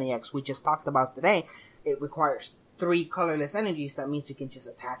Flareon EX we just talked about today. It requires 3 colorless energies. That means you can just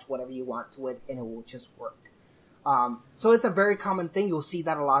attach whatever you want to it, and it will just work. So it's a very common thing. You'll see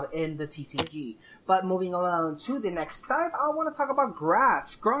that a lot in the TCG. But moving along to the next type, I want to talk about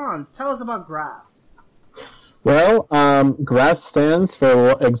grass. Scrawn, tell us about grass. Well, grass stands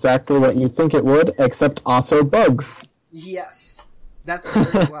for exactly what you think it would, except also bugs. Yes. That's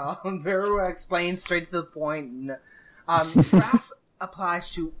very well explained, straight to the point. Grass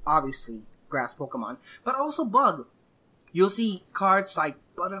applies to, obviously, grass Pokemon, but also bug. You'll see cards like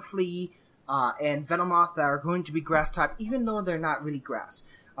Butterfree, and Venomoth that are going to be grass type, even though they're not really grass.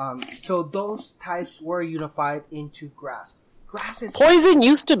 So those types were unified into grass. Poison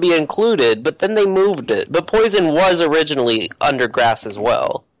used to be included, but then they moved it. But Poison was originally under grass as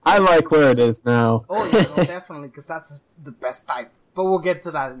well. I like where it is now. Oh, yeah, no, definitely, because that's the best type. But we'll get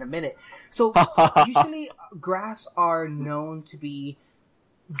to that in a minute. So, usually, grass are known to be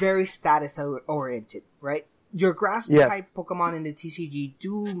very status-oriented, right? Your grass-type Pokemon in the TCG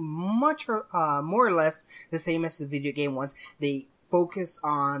do much more or less the same as the video game ones. They focus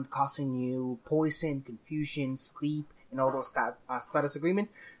on causing you poison, confusion, sleep, and all those status agreement.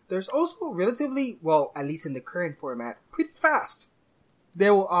 There's also relatively, well, at least in the current format, pretty fast. They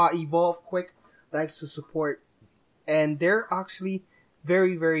will evolve quick, thanks to support, and they're actually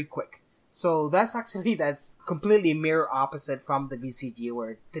very, very quick. So that's completely mirror opposite from the VCG,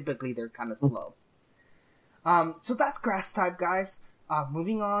 where typically they're kind of slow. So that's grass type, guys.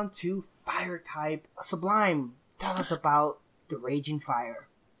 Moving on to fire type. Sublime, tell us about the Raging Fire.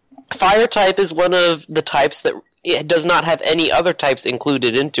 Fire type is one of the types that it does not have any other types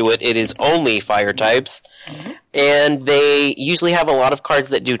included into it. It is only fire types. Mm-hmm. And they usually have a lot of cards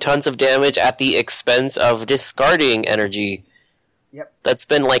that do tons of damage at the expense of discarding energy. Yep. That's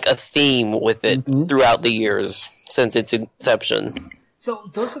been like a theme with it throughout the years since its inception.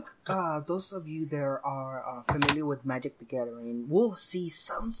 So those of you that are familiar with Magic the Gathering will see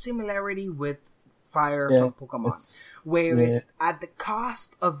some similarity with Fire from Pokemon, whereas at the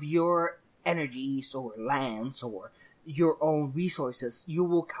cost of your energies or lands or your own resources, you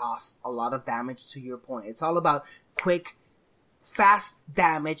will cause a lot of damage to your opponent. It's all about quick, fast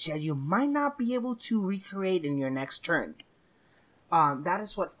damage that you might not be able to recreate in your next turn. That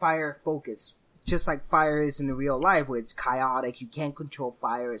is what Fire focus. Just like Fire is in the real life, where it's chaotic, you can't control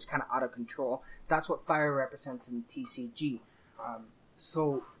fire, it's kind of out of control. That's what Fire represents in TCG.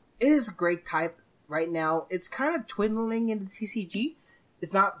 So it is a great type. Right now, it's kind of dwindling in the TCG.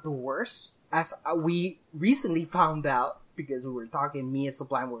 It's not the worst, as we recently found out, because me and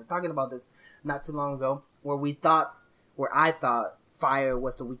Sublime, we were talking about this not too long ago, where I thought Fire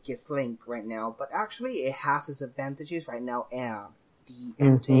was the weakest link right now, but actually it has its advantages right now, and the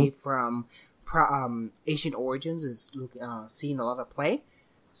Entei from Ancient Origins is seeing a lot of play,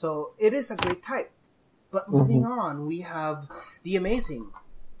 so it is a great type. But moving on, we have the amazing,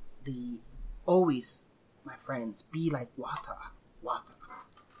 the always, my friends, be like water.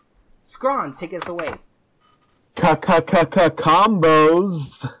 Scrawn, take us away.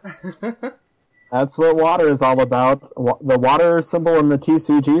 Combos. That's what water is all about. The water symbol in the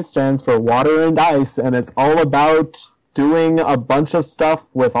TCG stands for water and ice, and it's all about doing a bunch of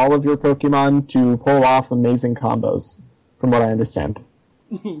stuff with all of your Pokemon to pull off amazing combos, from what I understand.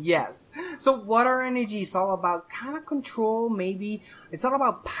 Yes. So water energy is all about kind of control, maybe. It's all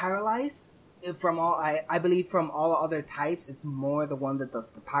about paralyze. I believe from all other types, it's more the one that does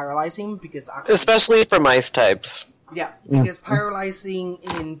the paralyzing, because actually, especially from ice types. Yeah, because paralyzing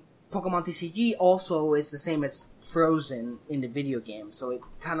in Pokemon TCG also is the same as frozen in the video game, so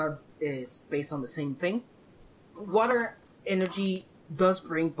it's based on the same thing. Water energy does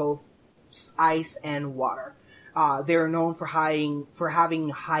bring both ice and water. They're known for having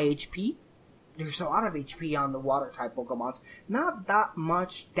high HP. There's a lot of HP on the water type Pokemons. Not that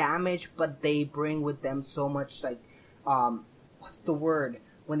much damage, but they bring with them so much, like, what's the word?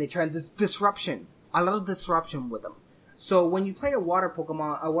 When they try disruption. A lot of disruption with them. So when you play a water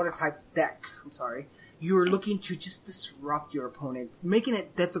type deck, you're looking to just disrupt your opponent, making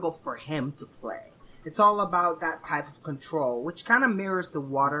it difficult for him to play. It's all about that type of control, which kind of mirrors the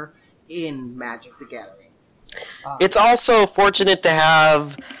water in Magic the Gathering. It's also fortunate to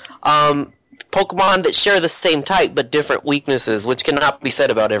have Pokemon that share the same type but different weaknesses, which cannot be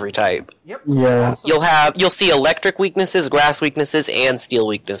said about every type. Yep. Yeah. You'll see electric weaknesses, grass weaknesses, and steel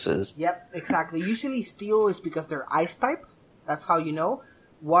weaknesses. Yep, exactly. Usually steel is because they're ice type. That's how you know.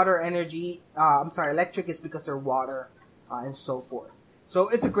 Electric is because they're water, and so forth. So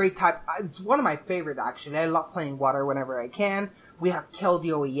it's a great type. It's one of my favorite, actually. I love playing water whenever I can. We have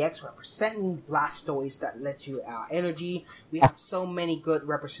Keldeo EX representing Blastoise that lets you energy. We have so many good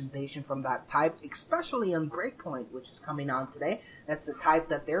representation from that type, especially on Breakpoint, which is coming on today. That's the type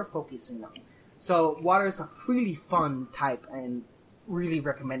that they're focusing on. So water is a really fun type and really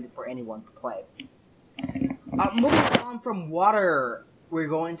recommended for anyone to play. Moving on from water, we're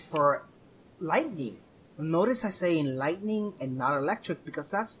going for lightning. Notice I say in lightning and not electric,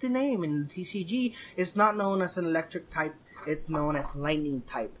 because that's the name in TCG. It's not known as an electric type. It's known as lightning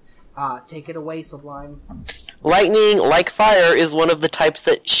type. Take it away, Sublime. Lightning, like fire, is one of the types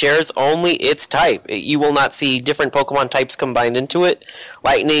that shares only its type. You will not see different Pokemon types combined into it.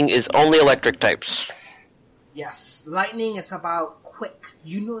 Lightning is only electric types. Yes, lightning is about quick.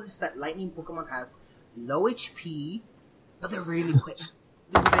 You notice that lightning Pokemon have low HP, but they're really quick.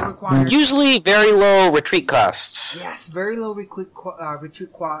 They require usually very low retreat costs. Yes, very low retreat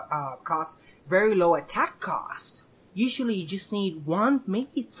cost, very low attack cost. Usually you just need 1,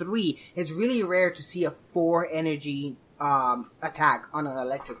 maybe 3. It's really rare to see a 4 energy attack on an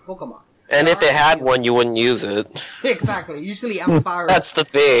electric Pokemon. And if it had one, you wouldn't use it. Exactly. Usually Ampharos. That's the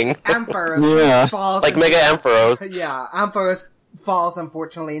thing. Ampharos falls. Like Mega Ampharos. Yeah, Ampharos falls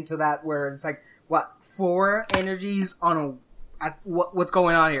unfortunately into that where it's like, what, 4 energies on what's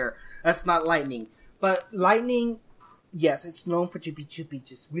going on here? That's not lightning. But lightning, yes, it's known for to be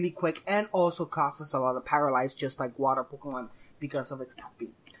just really quick and also causes a lot of paralyze, just like water Pokemon because of its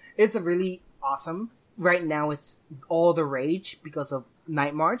typing. It's a really awesome. Right now, it's all the rage because of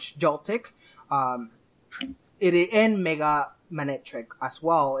Night March, Joltik, and Mega Manectric as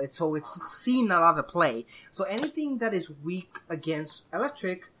well. It's seen a lot of play. So anything that is weak against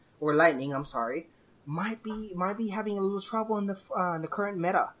electric or lightning, might be having a little trouble in the current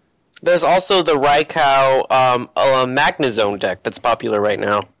meta. There's also the Raikou Magnezone deck that's popular right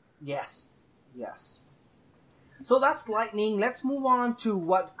now. Yes. So that's lightning. Let's move on to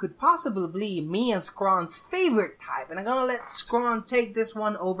what could possibly be me and Scrawn's favorite type. And I'm going to let Scrawn take this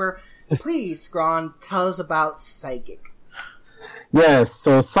one over. Please, Scrawn, tell us about Psychic. Yes,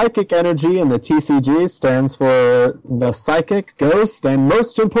 so Psychic Energy in the TCG stands for the Psychic, Ghost, and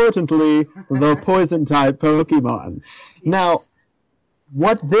most importantly, the Poison-type Pokemon. Now,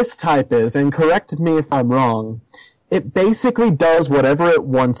 what this type is, and correct me if I'm wrong, it basically does whatever it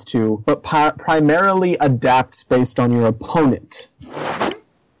wants to, but primarily adapts based on your opponent.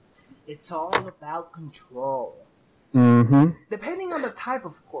 It's all about control. Mm-hmm. Depending on the type,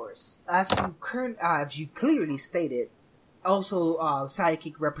 of course, as you clearly stated, also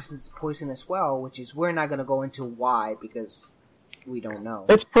Psychic represents poison as well, which is we're not going to go into why because we don't know.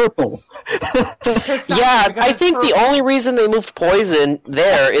 It's purple. Exactly, yeah, I think purple. the only reason they moved poison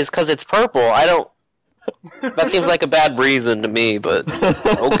there is because it's purple. That seems like a bad reason to me, but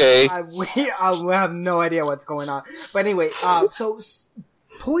okay. We have no idea what's going on. But anyway, so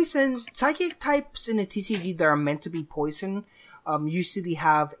poison, Psychic types in the TCG that are meant to be poison, usually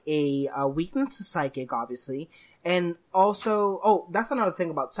have a weakness to Psychic, obviously. And also, that's another thing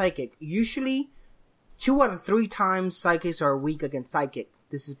about Psychic. Usually, 2 out of 3 times Psychics are weak against Psychic.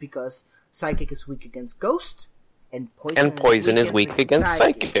 This is because Psychic is weak against Ghost, and Poison is weak against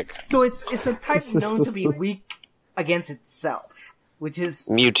Psychic. So it's a type known to be weak against itself, which is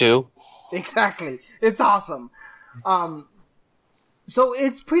Mewtwo. Exactly. It's awesome. So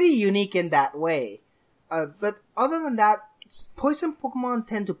it's pretty unique in that way. But other than that, poison Pokemon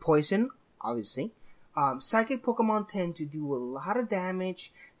tend to poison, obviously. Psychic Pokemon tend to do a lot of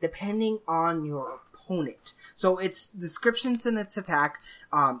damage depending on your opponent. So its descriptions and its attack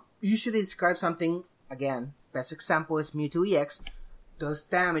usually describe something, again, best example is Mewtwo EX, does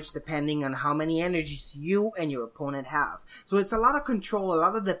damage depending on how many energies you and your opponent have. So it's a lot of control, a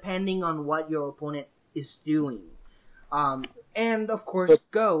lot of depending on what your opponent is doing. And of course,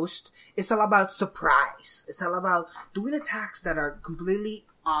 Ghost, it's all about surprise. It's all about doing attacks that are completely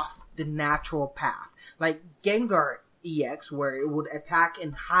off the natural path. Like Gengar EX, where it would attack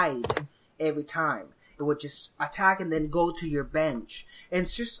and hide every time. It would just attack and then go to your bench. And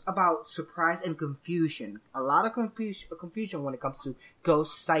it's just about surprise and confusion. A lot of confusion when it comes to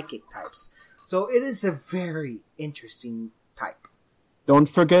Ghost Psychic types. So it is a very interesting type. Don't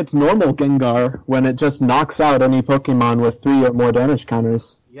forget normal Gengar, when it just knocks out any Pokemon with 3 or more damage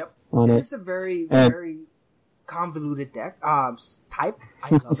counters. Yep. On it. It's a very, very convoluted deck type. I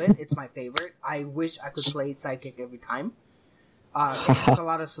love it. It's my favorite. I wish I could play Psychic every time. It has a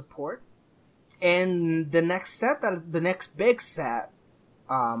lot of support. And the next big set,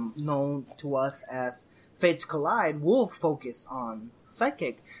 known to us as Fates Collide, will focus on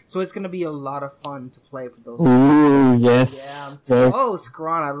Psychic. So it's going to be a lot of fun to play for those. Ooh, yes. Yeah. Oh,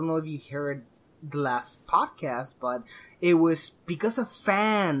 Scrawn, I don't know if you heard the last podcast, but it was because of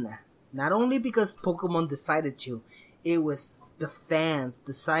fan. Not only because Pokemon decided to, it was the fans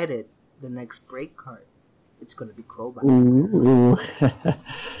decided the next break card. It's going to be Crobat. Ooh.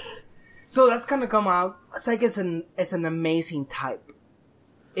 So that's going to come out. Psychic is an amazing type.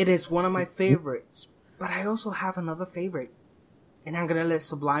 It is one of my favorites. But I also have another favorite. And I'm going to let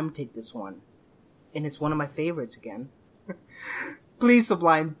Sublime take this one. And it's one of my favorites again. Please,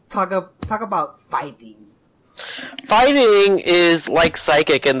 Sublime, talk about fighting. Fighting is like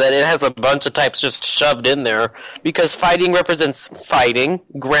Psychic in that it has a bunch of types just shoved in there. Because fighting represents fighting,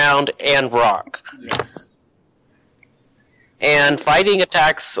 ground, and rock. Yes. And fighting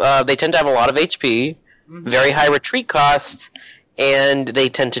attacks, they tend to have a lot of HP, very high retreat costs, and they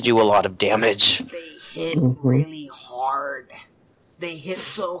tend to do a lot of damage. They hit really hard. They hit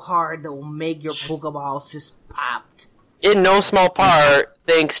so hard that will make your Pokeballs just popped. In no small part,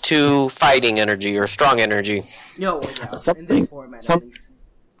 thanks to fighting energy or strong energy. No, yeah, in this format at least.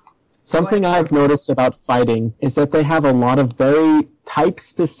 Something I've noticed about fighting is that they have a lot of very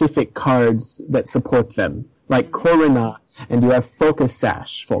type-specific cards that support them, like Corina, and you have Focus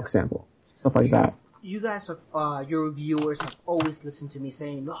Sash, for example. Stuff like that. you guys have, your viewers have always listened to me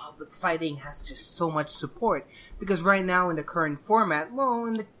saying, "Oh, but fighting has just so much support." Because right now in the current format,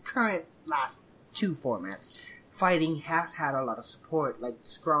 in the current last 2 formats, fighting has had a lot of support, like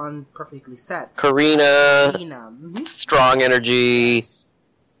Scrawn perfectly said. Karina, Strong Energy,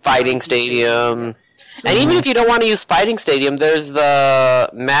 Fighting Stadium. So, and even if you don't want to use Fighting Stadium, there's the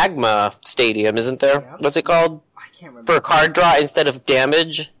Magma Stadium, isn't there? Yeah. What's it called? I can't remember. For a card draw instead of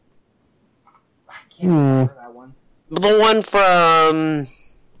damage? I can't remember that one. The one from...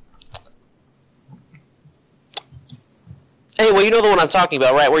 Hey, well, you know the one I'm talking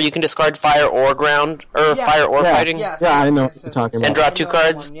about, right? Where you can discard fire or ground, or fire or fighting? I know what you're talking about. And draw 2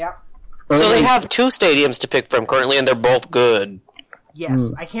 cards? Yep. So they have 2 stadiums to pick from currently, and they're both good.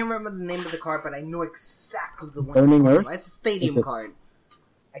 Yes, I can't remember the name of the card, but I know exactly the one. Burning Earth? It's a stadium card.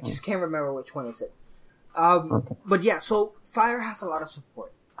 I just can't remember which one is it. But yeah, so fire has a lot of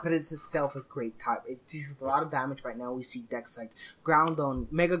support, but it's itself a great type. It deals a lot of damage right now. We see decks like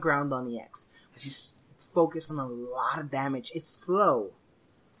Mega Ground on EX, which is focused on a lot of damage. It's slow.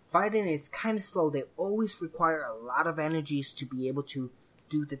 Fighting is kind of slow. They always require a lot of energies to be able to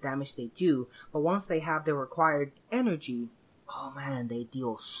do the damage they do, but once they have the required energy, oh man, they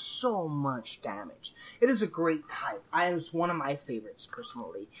deal so much damage. It is a great type. It's one of my favorites,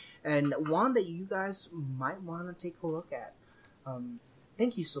 personally. And one that you guys might want to take a look at.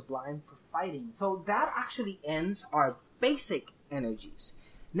 Thank you, Sublime, for fighting. So that actually ends our basic energies.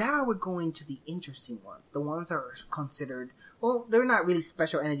 Now we're going to the interesting ones. The ones that are considered, they're not really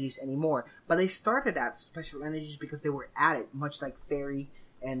special energies anymore. But they started as special energies because they were added, much like Fairy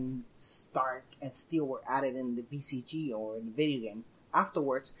and Stark and Steel were added in the VCG or in the video game.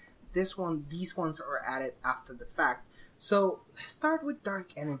 Afterwards, these ones are added after the fact. So let's start with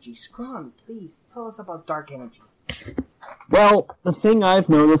Dark Energy. Scrawn, please tell us about Dark Energy. Well, the thing I've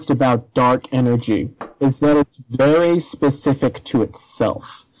noticed about Dark Energy is that it's very specific to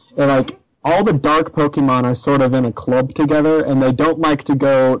itself. And, all the dark Pokemon are sort of in a club together, and they don't like to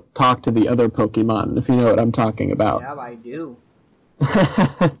go talk to the other Pokemon, if you know what I'm talking about. Yeah, I do.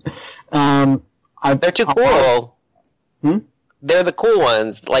 They're too cool. They're the cool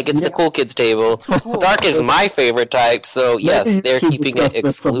ones. It's the cool kids table. Cool. Dark is my favorite type, so yes, they're keeping it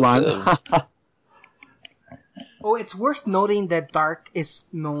exclusive. It's worth noting that Dark is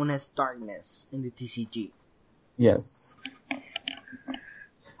known as Darkness in the TCG. Yes.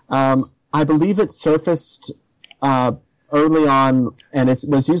 I believe it surfaced early on, and it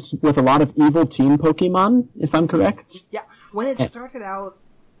was used with a lot of evil team Pokemon, if I'm correct. Yeah, when it started out,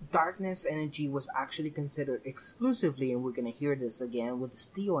 Darkness Energy was actually considered exclusively, and we're going to hear this again with the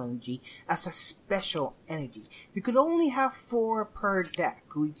Steel Energy, as a special energy. You could only have 4 per deck.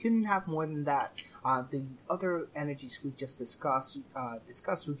 We couldn't have more than that. The other energies we just discussed,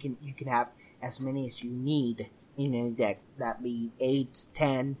 you can have as many as you need in a deck. That be 8,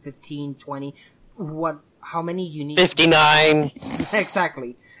 10, 15, 20. How many you need? 59.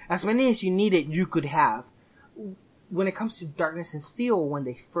 Exactly. As many as you needed, you could have. When it comes to Darkness and Steel, when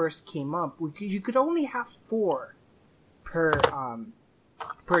they first came up, you could only have 4 per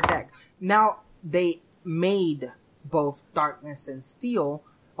deck. Now they made both Darkness and Steel,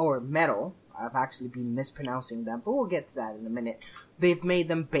 or Metal. I've actually been mispronouncing them, but we'll get to that in a minute. They've made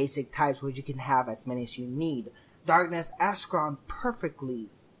them basic types where you can have as many as you need. Darkness, as Scrawn perfectly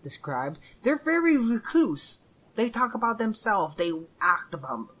described, they're very recluse. They talk about themselves. They act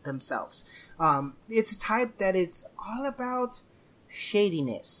about themselves. It's a type that it's all about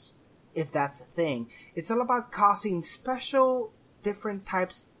shadiness, if that's a thing. It's all about causing special, different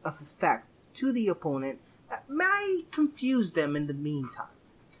types of effect to the opponent that may confuse them in the meantime.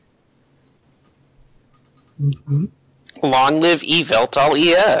 Mm-hmm. Long live Yveltal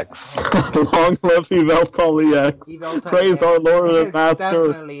EX. Long live Yveltal EX. Praise our Lord and Master.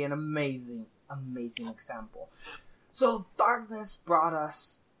 Definitely an amazing example. So Darkness brought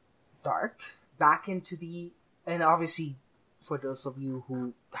us Dark back into and obviously for those of you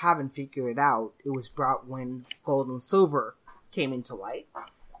who haven't figured it out, it was brought when Gold and Silver came into light.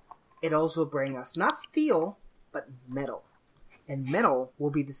 It also brings us not Steel, but Metal. And Metal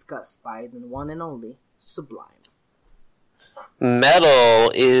will be discussed by the one and only Sublime.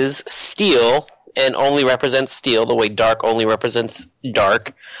 Metal is Steel and only represents Steel, the way Dark only represents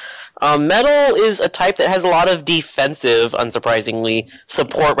Dark. Metal is a type that has a lot of defensive, unsurprisingly,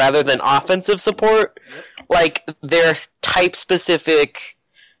 support rather than offensive support. Their type-specific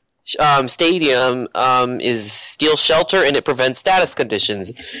stadium is Steel Shelter, and it prevents status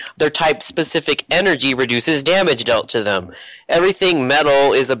conditions. Their type-specific energy reduces damage dealt to them. Everything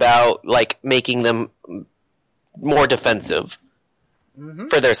Metal is about, making them more defensive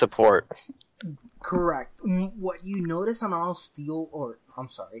for their support. Correct. What you notice on all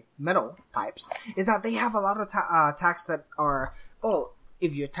metal types is that they have a lot of attacks that are,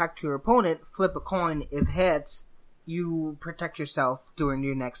 if you attack your opponent, flip a coin. If heads, you protect yourself during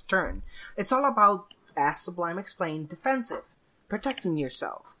your next turn. It's all about, as Sublime explained, defensive. Protecting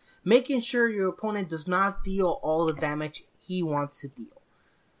yourself. Making sure your opponent does not deal all the damage he wants to deal.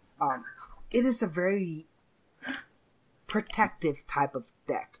 It is a very protective type of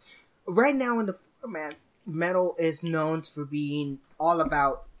deck. Right now in the format, Metal is known for being all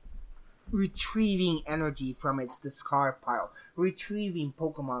about retrieving energy from its discard pile, retrieving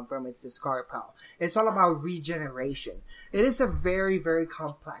Pokemon from its discard pile. It's all about regeneration. It is a very, very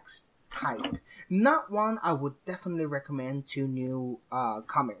complex type. Not one I would definitely recommend to new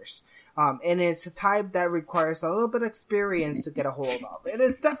comers. And it's a type that requires a little bit of experience to get a hold of. It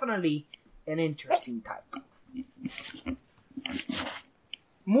is definitely an interesting type.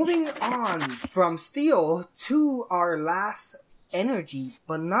 Moving on from Steel to our last energy,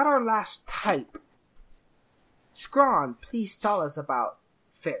 but not our last type. Scrawn, please tell us about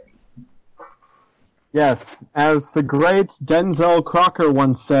Fairy. Yes, as the great Denzel Crocker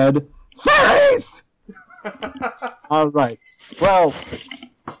once said, fairies! Alright, well,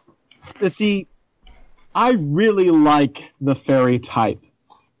 I really like the fairy type.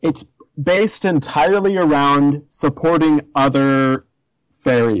 It's based entirely around supporting other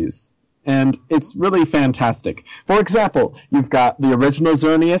fairies, and it's really fantastic. For example, you've got the original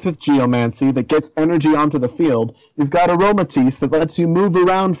Xerneath with Geomancy that gets energy onto the field. You've got Aromatisse that lets you move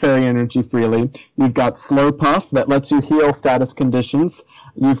around fairy energy freely. You've got Slurpuff that lets you heal status conditions.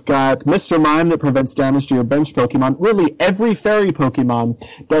 You've got Mr. Mime that prevents damage to your bench Pokemon. Really, every fairy Pokemon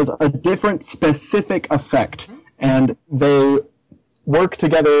does a different specific effect, and they work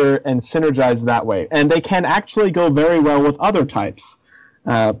together and synergize that way. And they can actually go very well with other types.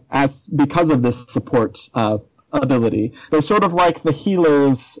 Because of this support ability. They're sort of like the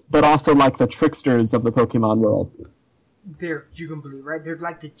healers, but also like the tricksters of the Pokemon world. You can believe, right? They're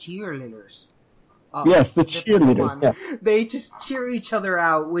like the cheerleaders. Yes, the cheerleaders. Yeah. They just cheer each other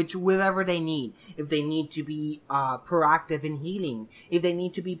out, whatever they need. If they need to be proactive in healing, if they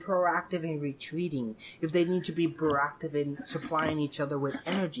need to be proactive in retreating, if they need to be proactive in supplying each other with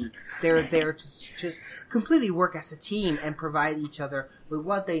energy, they're there to just completely work as a team and provide each other with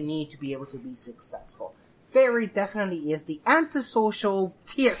what they need to be able to be successful. Fairy definitely is the antisocial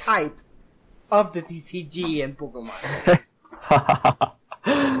type of the TCG and Pokemon.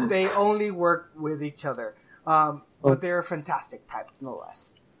 They only work with each other. But they're a fantastic type, no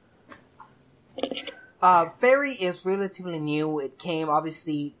less. Fairy is relatively new. It came,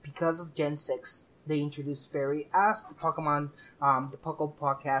 obviously, because of Gen 6. They introduced Fairy as the Pokemon, the Puckle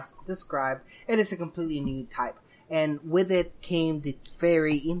podcast described. It is a completely new type. And with it came the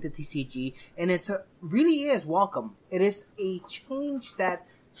Fairy in the TCG. And it really is welcome. It is a change that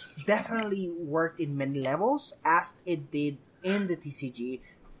definitely worked in many levels, as it did in the TCG.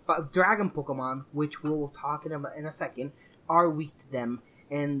 Dragon Pokemon, which we will talk about in a second, are weak to them,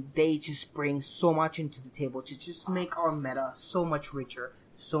 and they just bring so much into the table to just make our meta so much richer,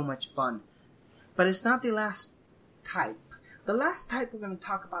 so much fun. But it's not the last type. The last type we're going to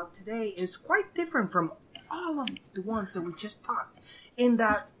talk about today is quite different from all of the ones that we just talked, in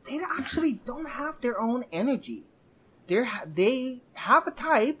that they actually don't have their own energy. They have a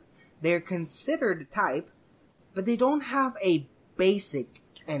type, they're considered a type, but they don't have a basic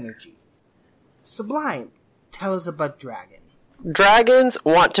energy. Sublime, tell us about Dragon. Dragons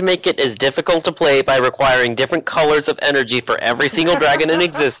want to make it as difficult to play by requiring different colors of energy for every single dragon in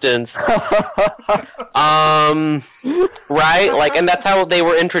existence. Right? Like, and that's how they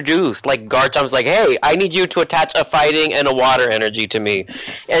were introduced. Like, Garchomp's like, hey, I need you to attach a fighting and a water energy to me.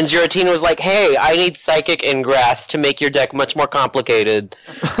 And Giratina was like, hey, I need psychic and grass to make your deck much more complicated.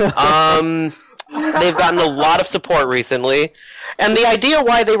 They've gotten a lot of support recently. And the idea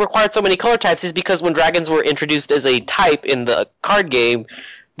why they required so many color types is because when dragons were introduced as a type in the card game,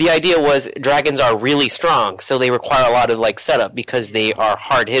 the idea was dragons are really strong, so they require a lot of like setup because they are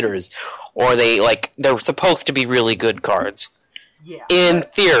hard hitters, or they're supposed to be really good cards. Yeah. In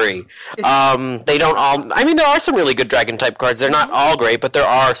theory. They don't all... I mean, there are some really good dragon-type cards. They're not all great, but there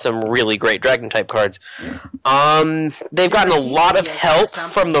are some really great dragon-type cards. They've gotten a lot of help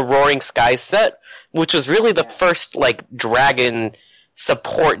from the Roaring Skies set, which was really the first, dragon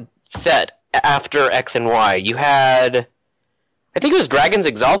support set after X and Y. You had... I think it was Dragons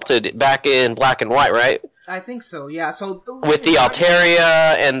Exalted back in Black and White, right? I think so, yeah. So with the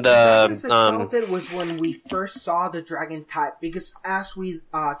Altaria and the... Exalted was when we first saw the dragon type, because as we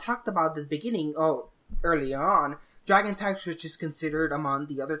talked about at the beginning, early on, Dragon types, which is considered among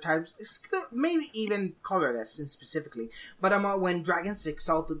the other types, maybe even colorless specifically. But when Dragons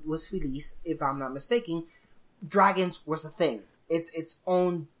Exalted was released, if I'm not mistaken, dragons was a thing. It's its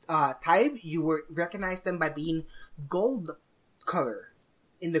own type. You would recognize them by being gold color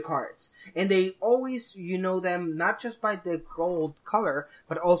in the cards. And they always, them not just by the gold color,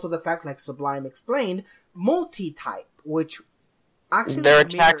 but also the fact, like Sublime explained, multi-type, which actually their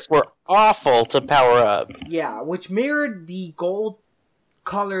attacks were awful to power up. Yeah, which mirrored the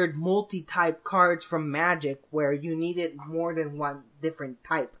gold-colored multi-type cards from Magic, where you needed more than one different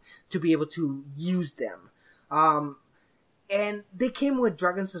type to be able to use them. And they came with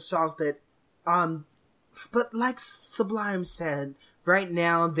Dragons Assaulted, but like Sublime said, right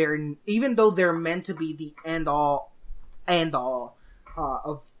now even though they're meant to be the end all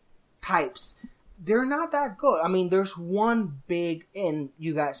of types, they're not that good. I mean, there's one big, and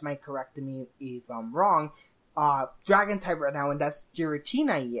you guys might correct me if I'm wrong, dragon type right now, and that's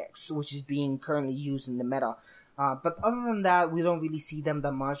Giratina EX, which is being currently used in the meta. But other than that, we don't really see them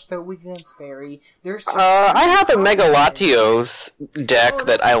that much. They're weak against Fairy. I have a Mega Latios deck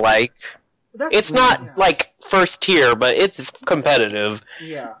that I like. It's not, like, first tier, but it's competitive.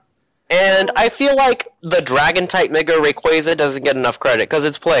 Yeah. And I feel like the Dragon-type Mega Rayquaza doesn't get enough credit, because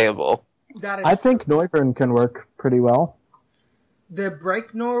it's playable. I think Noivern can work pretty well. The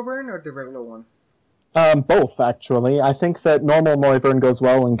Break Noivern or the regular one? Both, actually. I think that normal Noivern goes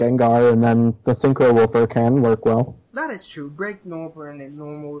well in Gengar, and then the Synchro Woofer can work well. That is true. Break Noivern and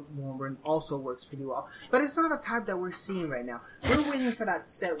normal Noivern also works pretty well. But it's not a type that we're seeing right now. We're waiting for that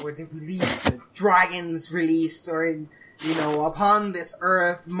set where they release the dragons released, or upon this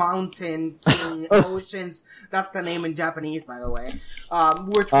earth, mountain, king, oceans. That's the name in Japanese, by the way.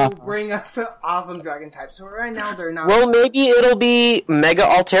 Which will bring us awesome dragon types. So right now they're not. Well, maybe it'll be Mega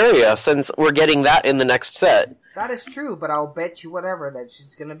Altaria, since we're getting that in the next set. That is true, but I'll bet you whatever that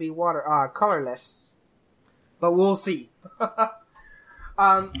she's gonna be colorless. But we'll see.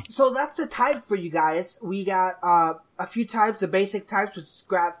 So that's the type for you guys. We got a few types. The basic types, which is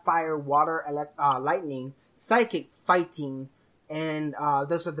Scrap, Fire, Water, Lightning, Psychic, Fighting, and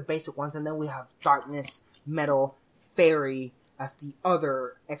those are the basic ones. And then we have Darkness, Metal, Fairy as the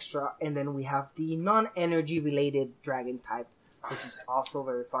other extra. And then we have the non-energy related Dragon type, which is also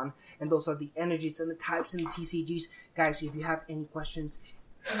very fun. And those are the energies and the types and the TCGs. Guys, if you have any questions,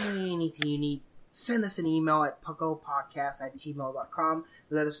 anything you need, send us an email at pucklepodcast@gmail.com.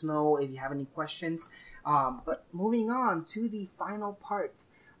 Let us know if you have any questions. But moving on to the final part,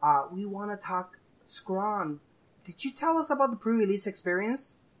 we want to talk Scrawn. Did you tell us about the pre-release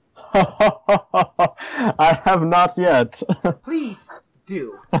experience? I have not yet. Please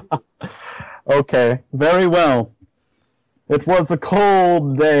do. Okay, very well. It was a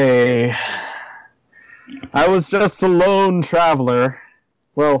cold day. I was just a lone traveler.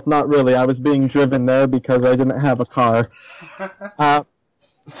 Well, not really. I was being driven there because I didn't have a car.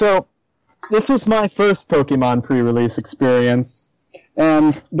 So, this was my first Pokemon pre-release experience.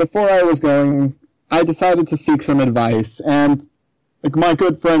 And before I was going, I decided to seek some advice. And my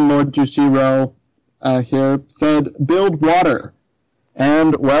good friend Lord Jushiro here said, build water.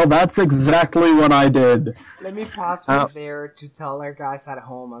 And, well, that's exactly what I did. Let me pause right there to tell our guys at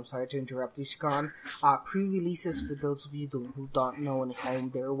home, I'm sorry to interrupt you, Scrawn. Pre-releases, for those of you who don't know and home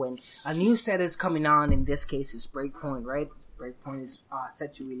there, when a new set is coming on, in this case is Breakpoint, right? Breakpoint is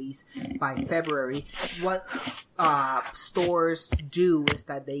set to release by February. What stores do is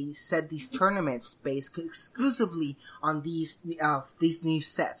that they set these tournaments based exclusively on these new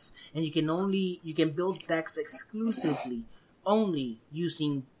sets. And you can build decks exclusively only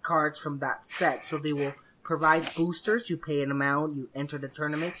using cards from that set. So they will provide boosters. You pay an amount, you enter the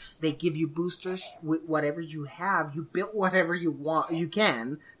tournament. They give you boosters with whatever you have. You build whatever you want. You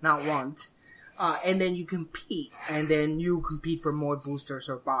can, not want. And then you compete. And then you compete for more boosters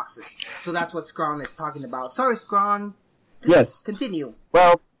or boxes. So that's what Scrawn is talking about. Sorry, Scrawn. Yes. Continue.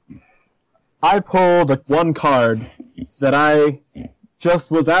 Well, I pulled one card that I just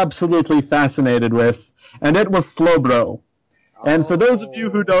was absolutely fascinated with, and it was Slowbro. And for those of you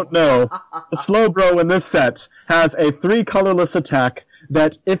who don't know, the Slowbro in this set has a 3 colorless attack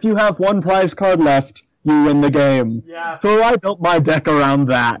that if you have 1 prize card left, you win the game. Yeah. So I built my deck around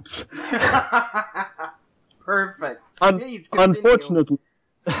that. Perfect. Unfortunately,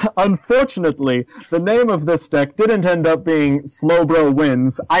 the name of this deck didn't end up being Slowbro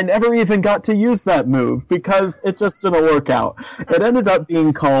Wins. I never even got to use that move because it just didn't work out. It ended up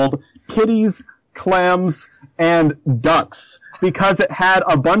being called Kitties, Clams, and Ducks because it had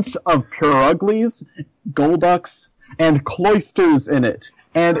a bunch of Puruglies, Golducks, and Cloysters in it.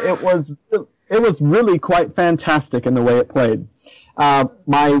 And it it was really quite fantastic in the way it played.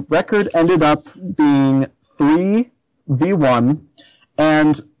 My record ended up being 3v1,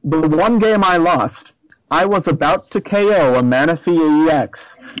 and the one game I lost, I was about to KO a Manaphy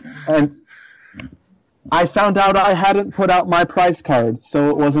EX, and I found out I hadn't put out my prize cards, so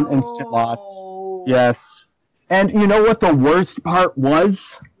it was an instant loss. Yes. And you know what the worst part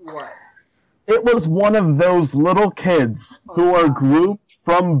was? What? It was one of those little kids who are groomed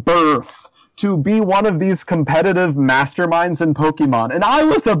from birth to be one of these competitive masterminds in Pokemon, and I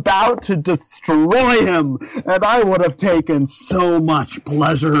was about to destroy him, and I would have taken so much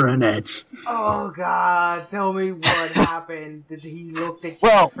pleasure in it. Oh God, tell me what happened. Did he look at you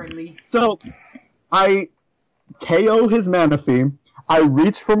differently? So, I KO his Manaphy, I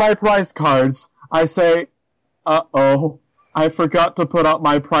reach for my prize cards, I say, uh-oh, I forgot to put out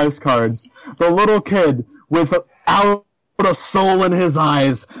my prize cards. The little kid, without a soul in his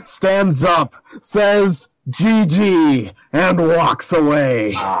eyes, stands up, says, GG, and walks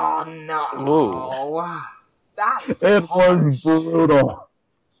away. Oh no. Ooh. That's It was brutal.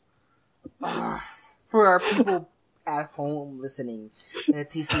 For our people at home listening, the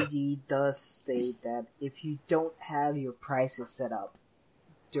TCG does state that if you don't have your prices set up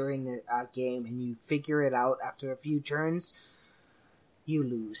during a game and you figure it out after a few turns, you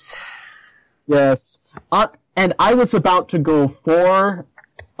lose. Yes. And I was about to go 4-0,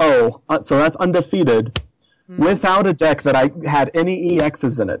 so that's undefeated, without a deck that I had any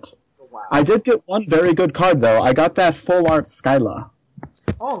EXs in it. Wow. I did get one very good card, though. I got that Full Art Skyla.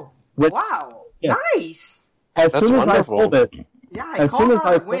 Oh, Which, wow. yes. Nice! As That's soon as wonderful. I pulled it... Yeah, as soon as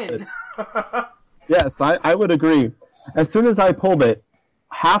I pulled win. it... Yes, I would agree. As soon as I pulled it,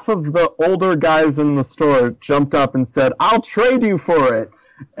 half of the older guys in the store jumped up and said, I'll trade you for it.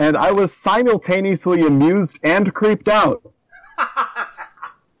 And I was simultaneously amused and creeped out.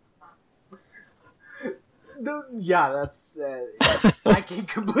 Yeah, that's... I can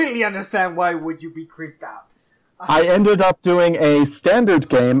completely understand why would you be creeped out. I ended up doing a standard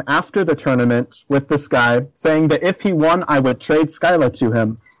game after the tournament with this guy, saying that if he won, I would trade Skyla to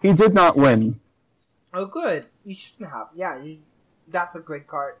him. He did not win. Oh, good. You shouldn't have. Yeah, that's a great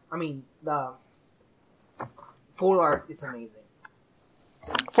card. I mean, the Full Art is amazing.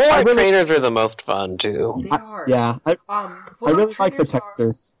 Full art trainers are the most fun, too. They are. Yeah, I really like the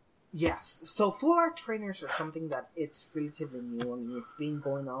textures. Yes. So Full Art trainers are something that it's relatively new. I mean, it's been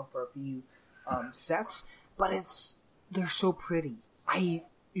going on for a few sets, but they're so pretty. I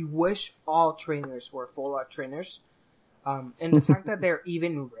wish all trainers were Full Art trainers. And the fact that they're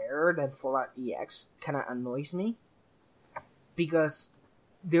even rarer than Full Art EX kind of annoys me. Because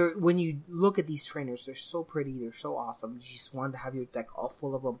when you look at these trainers, they're so pretty, they're so awesome. You just want to have your deck all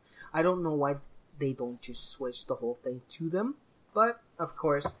full of them. I don't know why they don't just switch the whole thing to them. But, of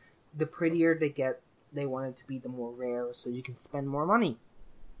course, the prettier they get, they want it to be the more rare so you can spend more money.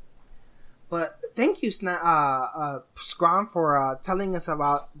 But thank you, Scrum, for telling us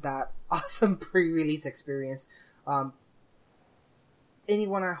about that awesome pre-release experience.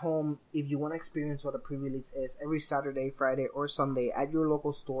 Anyone at home, if you want to experience what a pre-release is, every Saturday, Friday, or Sunday at your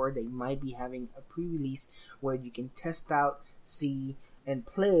local store, they might be having a pre-release where you can test out, see, and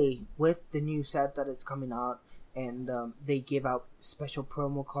play with the new set that is coming out. And they give out special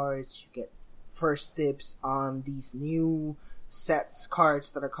promo cards. You get first dibs on these new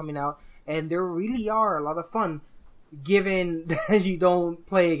cards that are coming out. And there really are a lot of fun, given that you don't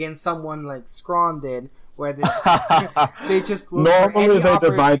play against someone like Scrawn did, where they just look Normally for any they divide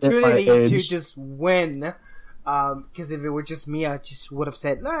it by opportunity to age. just win. Because if it were just me, I just would have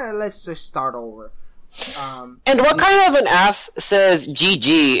said, let's just start over. And what kind of an ass says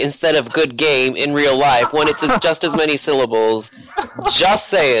GG instead of good game in real life when it's just as many syllables? Just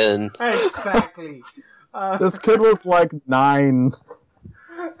saying. Exactly. This kid was like 9.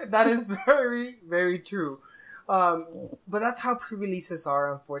 That is very, very true. But that's how pre-releases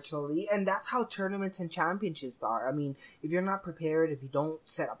are, unfortunately, and that's how tournaments and championships are. I mean, if you're not prepared, if you don't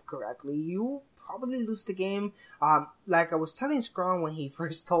set up correctly, you probably lose the game. Like I was telling Scrum when he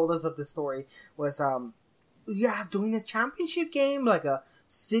first told us of the story, was, doing a championship game, like a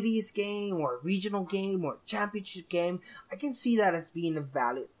cities game, or a regional game, or a championship game, I can see that as being a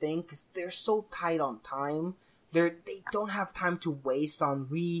valid thing, because they're so tight on time. They don't have time to waste on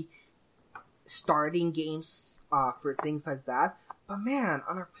restarting games for things like that. But man,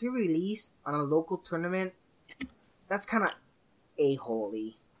 on a pre-release, on a local tournament, that's kind of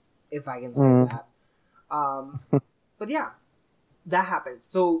a-holy, if I can say that. But yeah, that happens.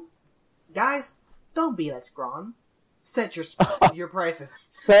 So, guys, don't be like Scrawn. Set your prices.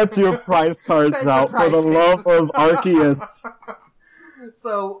 Set your price cards Set your out for the prices. love of Arceus.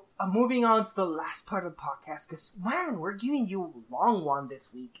 So, moving on to the last part of the podcast, because, man, we're giving you a long one this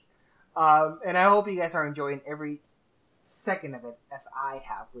week. And I hope you guys are enjoying every second of it, as I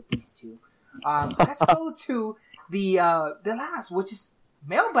have with these two. Let's go to the last, which is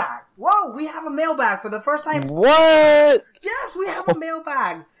mailbag. Whoa, we have a mailbag for the first time. What? Yes, we have a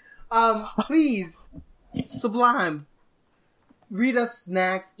mailbag. Please, Sublime, read us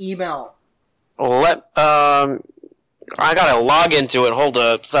Snag's email. I gotta log into it. Hold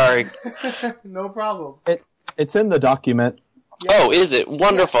up. Sorry. No problem. It's in the document. Yeah. Oh, is it?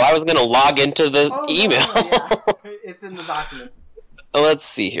 Wonderful. I was gonna log into the email. No, yeah. It's in the document. Let's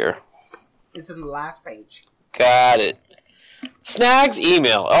see here. It's in the last page. Got it. Snag's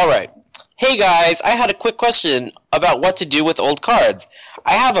email. Alright. Hey guys, I had a quick question about what to do with old cards.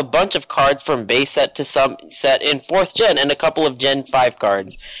 I have a bunch of cards from base set to some set in 4th gen and a couple of Gen 5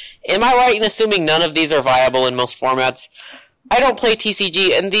 cards. Am I right in assuming none of these are viable in most formats? I don't play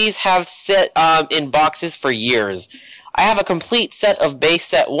TCG and these have set in boxes for years. I have a complete set of base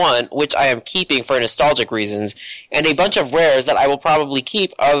set 1, which I am keeping for nostalgic reasons, and a bunch of rares that I will probably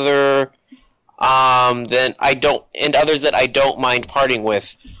keep others that I don't mind parting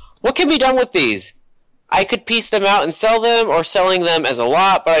with. What can be done with these? I could piece them out and sell them, or selling them as a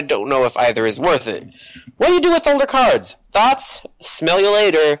lot, but I don't know if either is worth it. What do you do with older cards? Thoughts? Smell you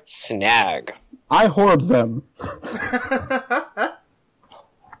later, Snag. I hoard them.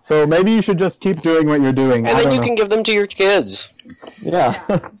 So maybe you should just keep doing what you're doing. And then you can give them to your kids.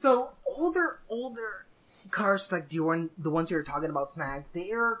 Yeah. So older cards like the ones you're talking about, Snag,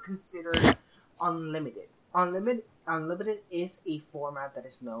 they are considered unlimited. Unlimited is a format that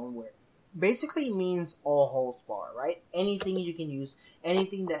is known where basically means all holds bar, right? Anything you can use,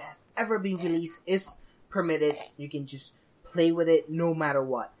 anything that has ever been released is permitted. You can just play with it no matter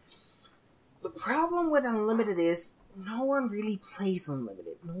what. The problem with unlimited is no one really plays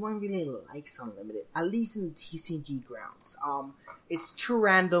unlimited. No one really likes unlimited, at least in the TCG grounds. It's too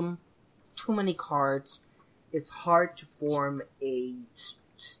random, too many cards. It's hard to form a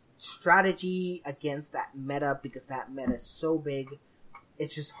strategy against that meta because that meta is so big.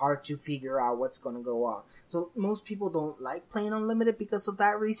 It's just hard to figure out what's going to go on. So most people don't like playing unlimited because of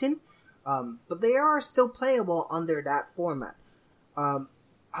that reason. But they are still playable under that format.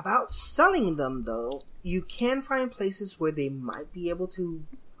 About selling them, though, you can find places where they might be able to,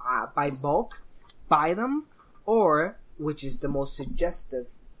 by bulk, buy them, or, which is the most suggestive,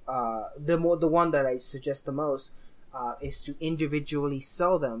 the one that I suggest the most, is to individually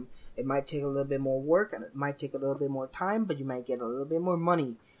sell them. It might take a little bit more work, and it might take a little bit more time, but you might get a little bit more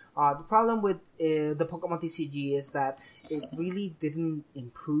money. The problem with the Pokemon TCG is that it really didn't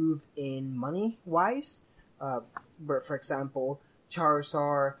improve in money-wise. But for example,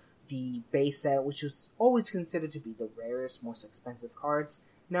 Charizard, the base set, which was always considered to be the rarest, most expensive cards,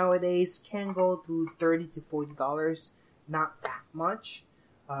 nowadays can go through $30 to $40. Not that much.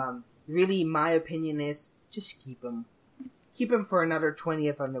 Really, my opinion is just keep them. Keep them for another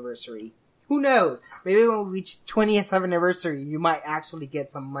 20th anniversary. Who knows? Maybe when we reach 20th anniversary, you might actually get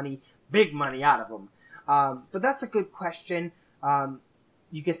some money, big money out of them. But that's a good question.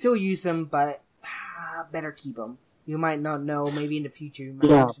 You can still use them, but better keep them. You might not know. Maybe in the future you might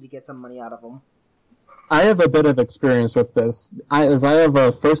actually get some money out of them. I have a bit of experience with this. I have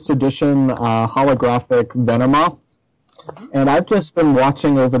a first edition holographic Venomoth, and I've just been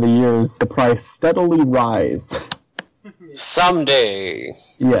watching over the years the price steadily rise. Someday.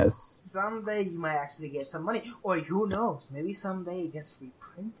 Yes. Someday you might actually get some money. Or who knows? Maybe someday it gets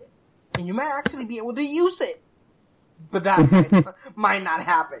reprinted. And you might actually be able to use it. But that might not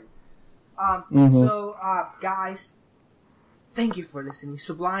happen. So, guys, thank you for listening.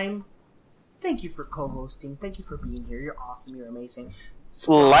 Sublime, thank you for co-hosting. Thank you for being here. You're awesome. You're amazing.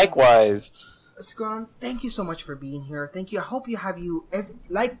 Sublime, likewise. Scron, thank you so much for being here. Thank you. I hope you have you,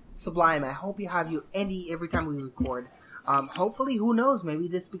 like Sublime, I hope you have you every time we record. Hopefully, who knows, maybe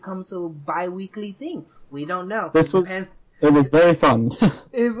this becomes a bi-weekly thing. We don't know. It was very fun.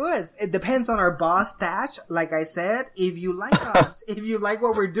 It was. It depends on our boss, Thatch. Like I said, if you like us, if you like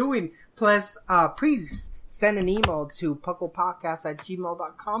what we're doing, please send an email to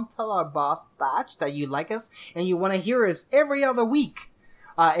pucklepodcast@gmail.com. Tell our boss, Thatch, that you like us and you want to hear us every other week.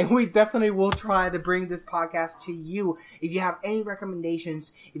 And we definitely will try to bring this podcast to you. If you have any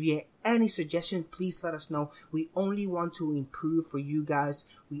recommendations, if you have any suggestions, please let us know. We only want to improve for you guys.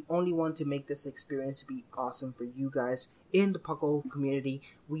 We only want to make this experience be awesome for you guys in the Puckle community.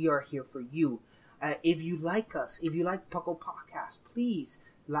 We are here for you. If you like us, if you like Puckle Podcast, please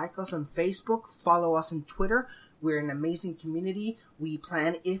like us on Facebook, follow us on Twitter. We're an amazing community. We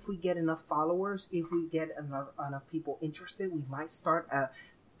plan, if we get enough followers, if we get enough people interested, we might start a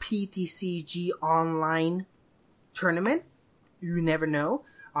PTCG online tournament. You never know.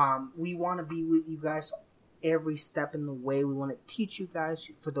 We want to be with you guys every step in the way. We want to teach you guys,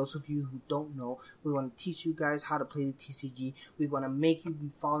 for those of you who don't know, we want to teach you guys how to play the TCG. We want to make you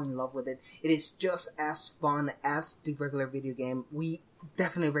fall in love with it. It is just as fun as the regular video game. We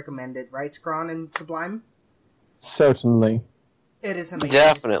definitely recommend it, right, Scrawn and Sublime? Certainly. It is amazing.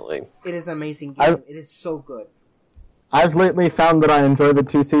 Definitely. It is an amazing game. It is so good. I've lately found that I enjoy the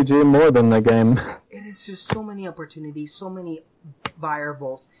TCG more than the game. It is just so many opportunities, so many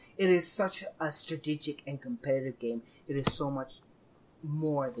variables. It is such a strategic and competitive game. It is so much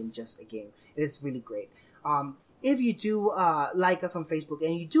more than just a game. It is really great. If you do like us on Facebook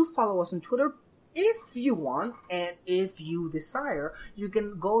and you do follow us on Twitter, if you want and if you desire, you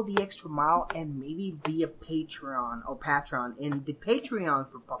can go the extra mile and maybe be a patron in the Patreon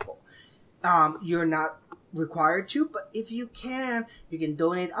for Puckle. You're not required to, but if you can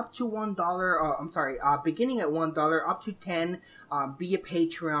donate up to $1, beginning at $1 up to 10, be a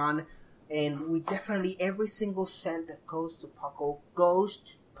Patreon, and we definitely, every single cent that goes to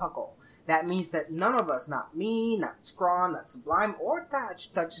Puckle. That means that none of us, not me, not Scrawn, not Sublime, or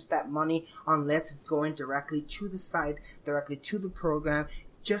Thatch, touches that money unless it's going directly to the site, directly to the program,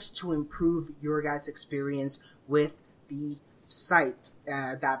 just to improve your guys' experience with the site.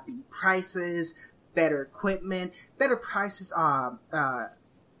 That be prices, better equipment, better prices,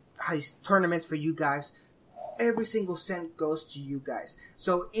 tournaments for you guys. Every single cent goes to you guys.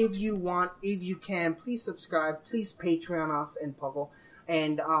 So if you can, please subscribe, please Patreon us and Puckle,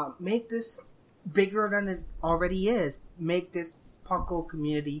 and make this bigger than it already is. Make this Puckle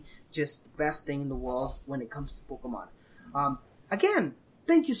community just the best thing in the world when it comes to Pokemon. Again,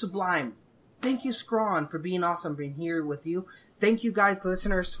 thank you, Sublime. Thank you, Scrawn, for being awesome, being here with you. Thank you guys,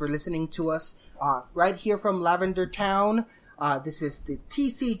 listeners, for listening to us right here from Lavender Town. This is the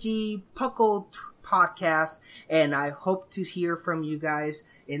TCG Puckle podcast, and I hope to hear from you guys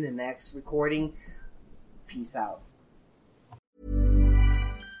in the next recording. Peace out.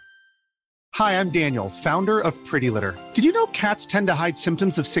 Hi, I'm Daniel, founder of Pretty Litter. Did you know cats tend to hide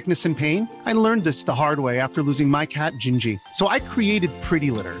symptoms of sickness and pain? I learned this the hard way after losing my cat, Gingy. So I created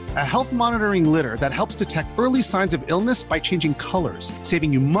Pretty Litter, a health monitoring litter that helps detect early signs of illness by changing colors,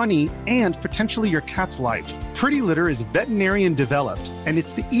 saving you money and potentially your cat's life. Pretty Litter is veterinarian developed, and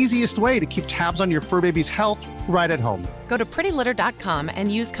it's the easiest way to keep tabs on your fur baby's health right at home. Go to prettylitter.com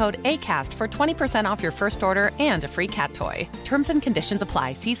and use code ACAST for 20% off your first order and a free cat toy. Terms and conditions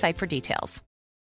apply. See site for details.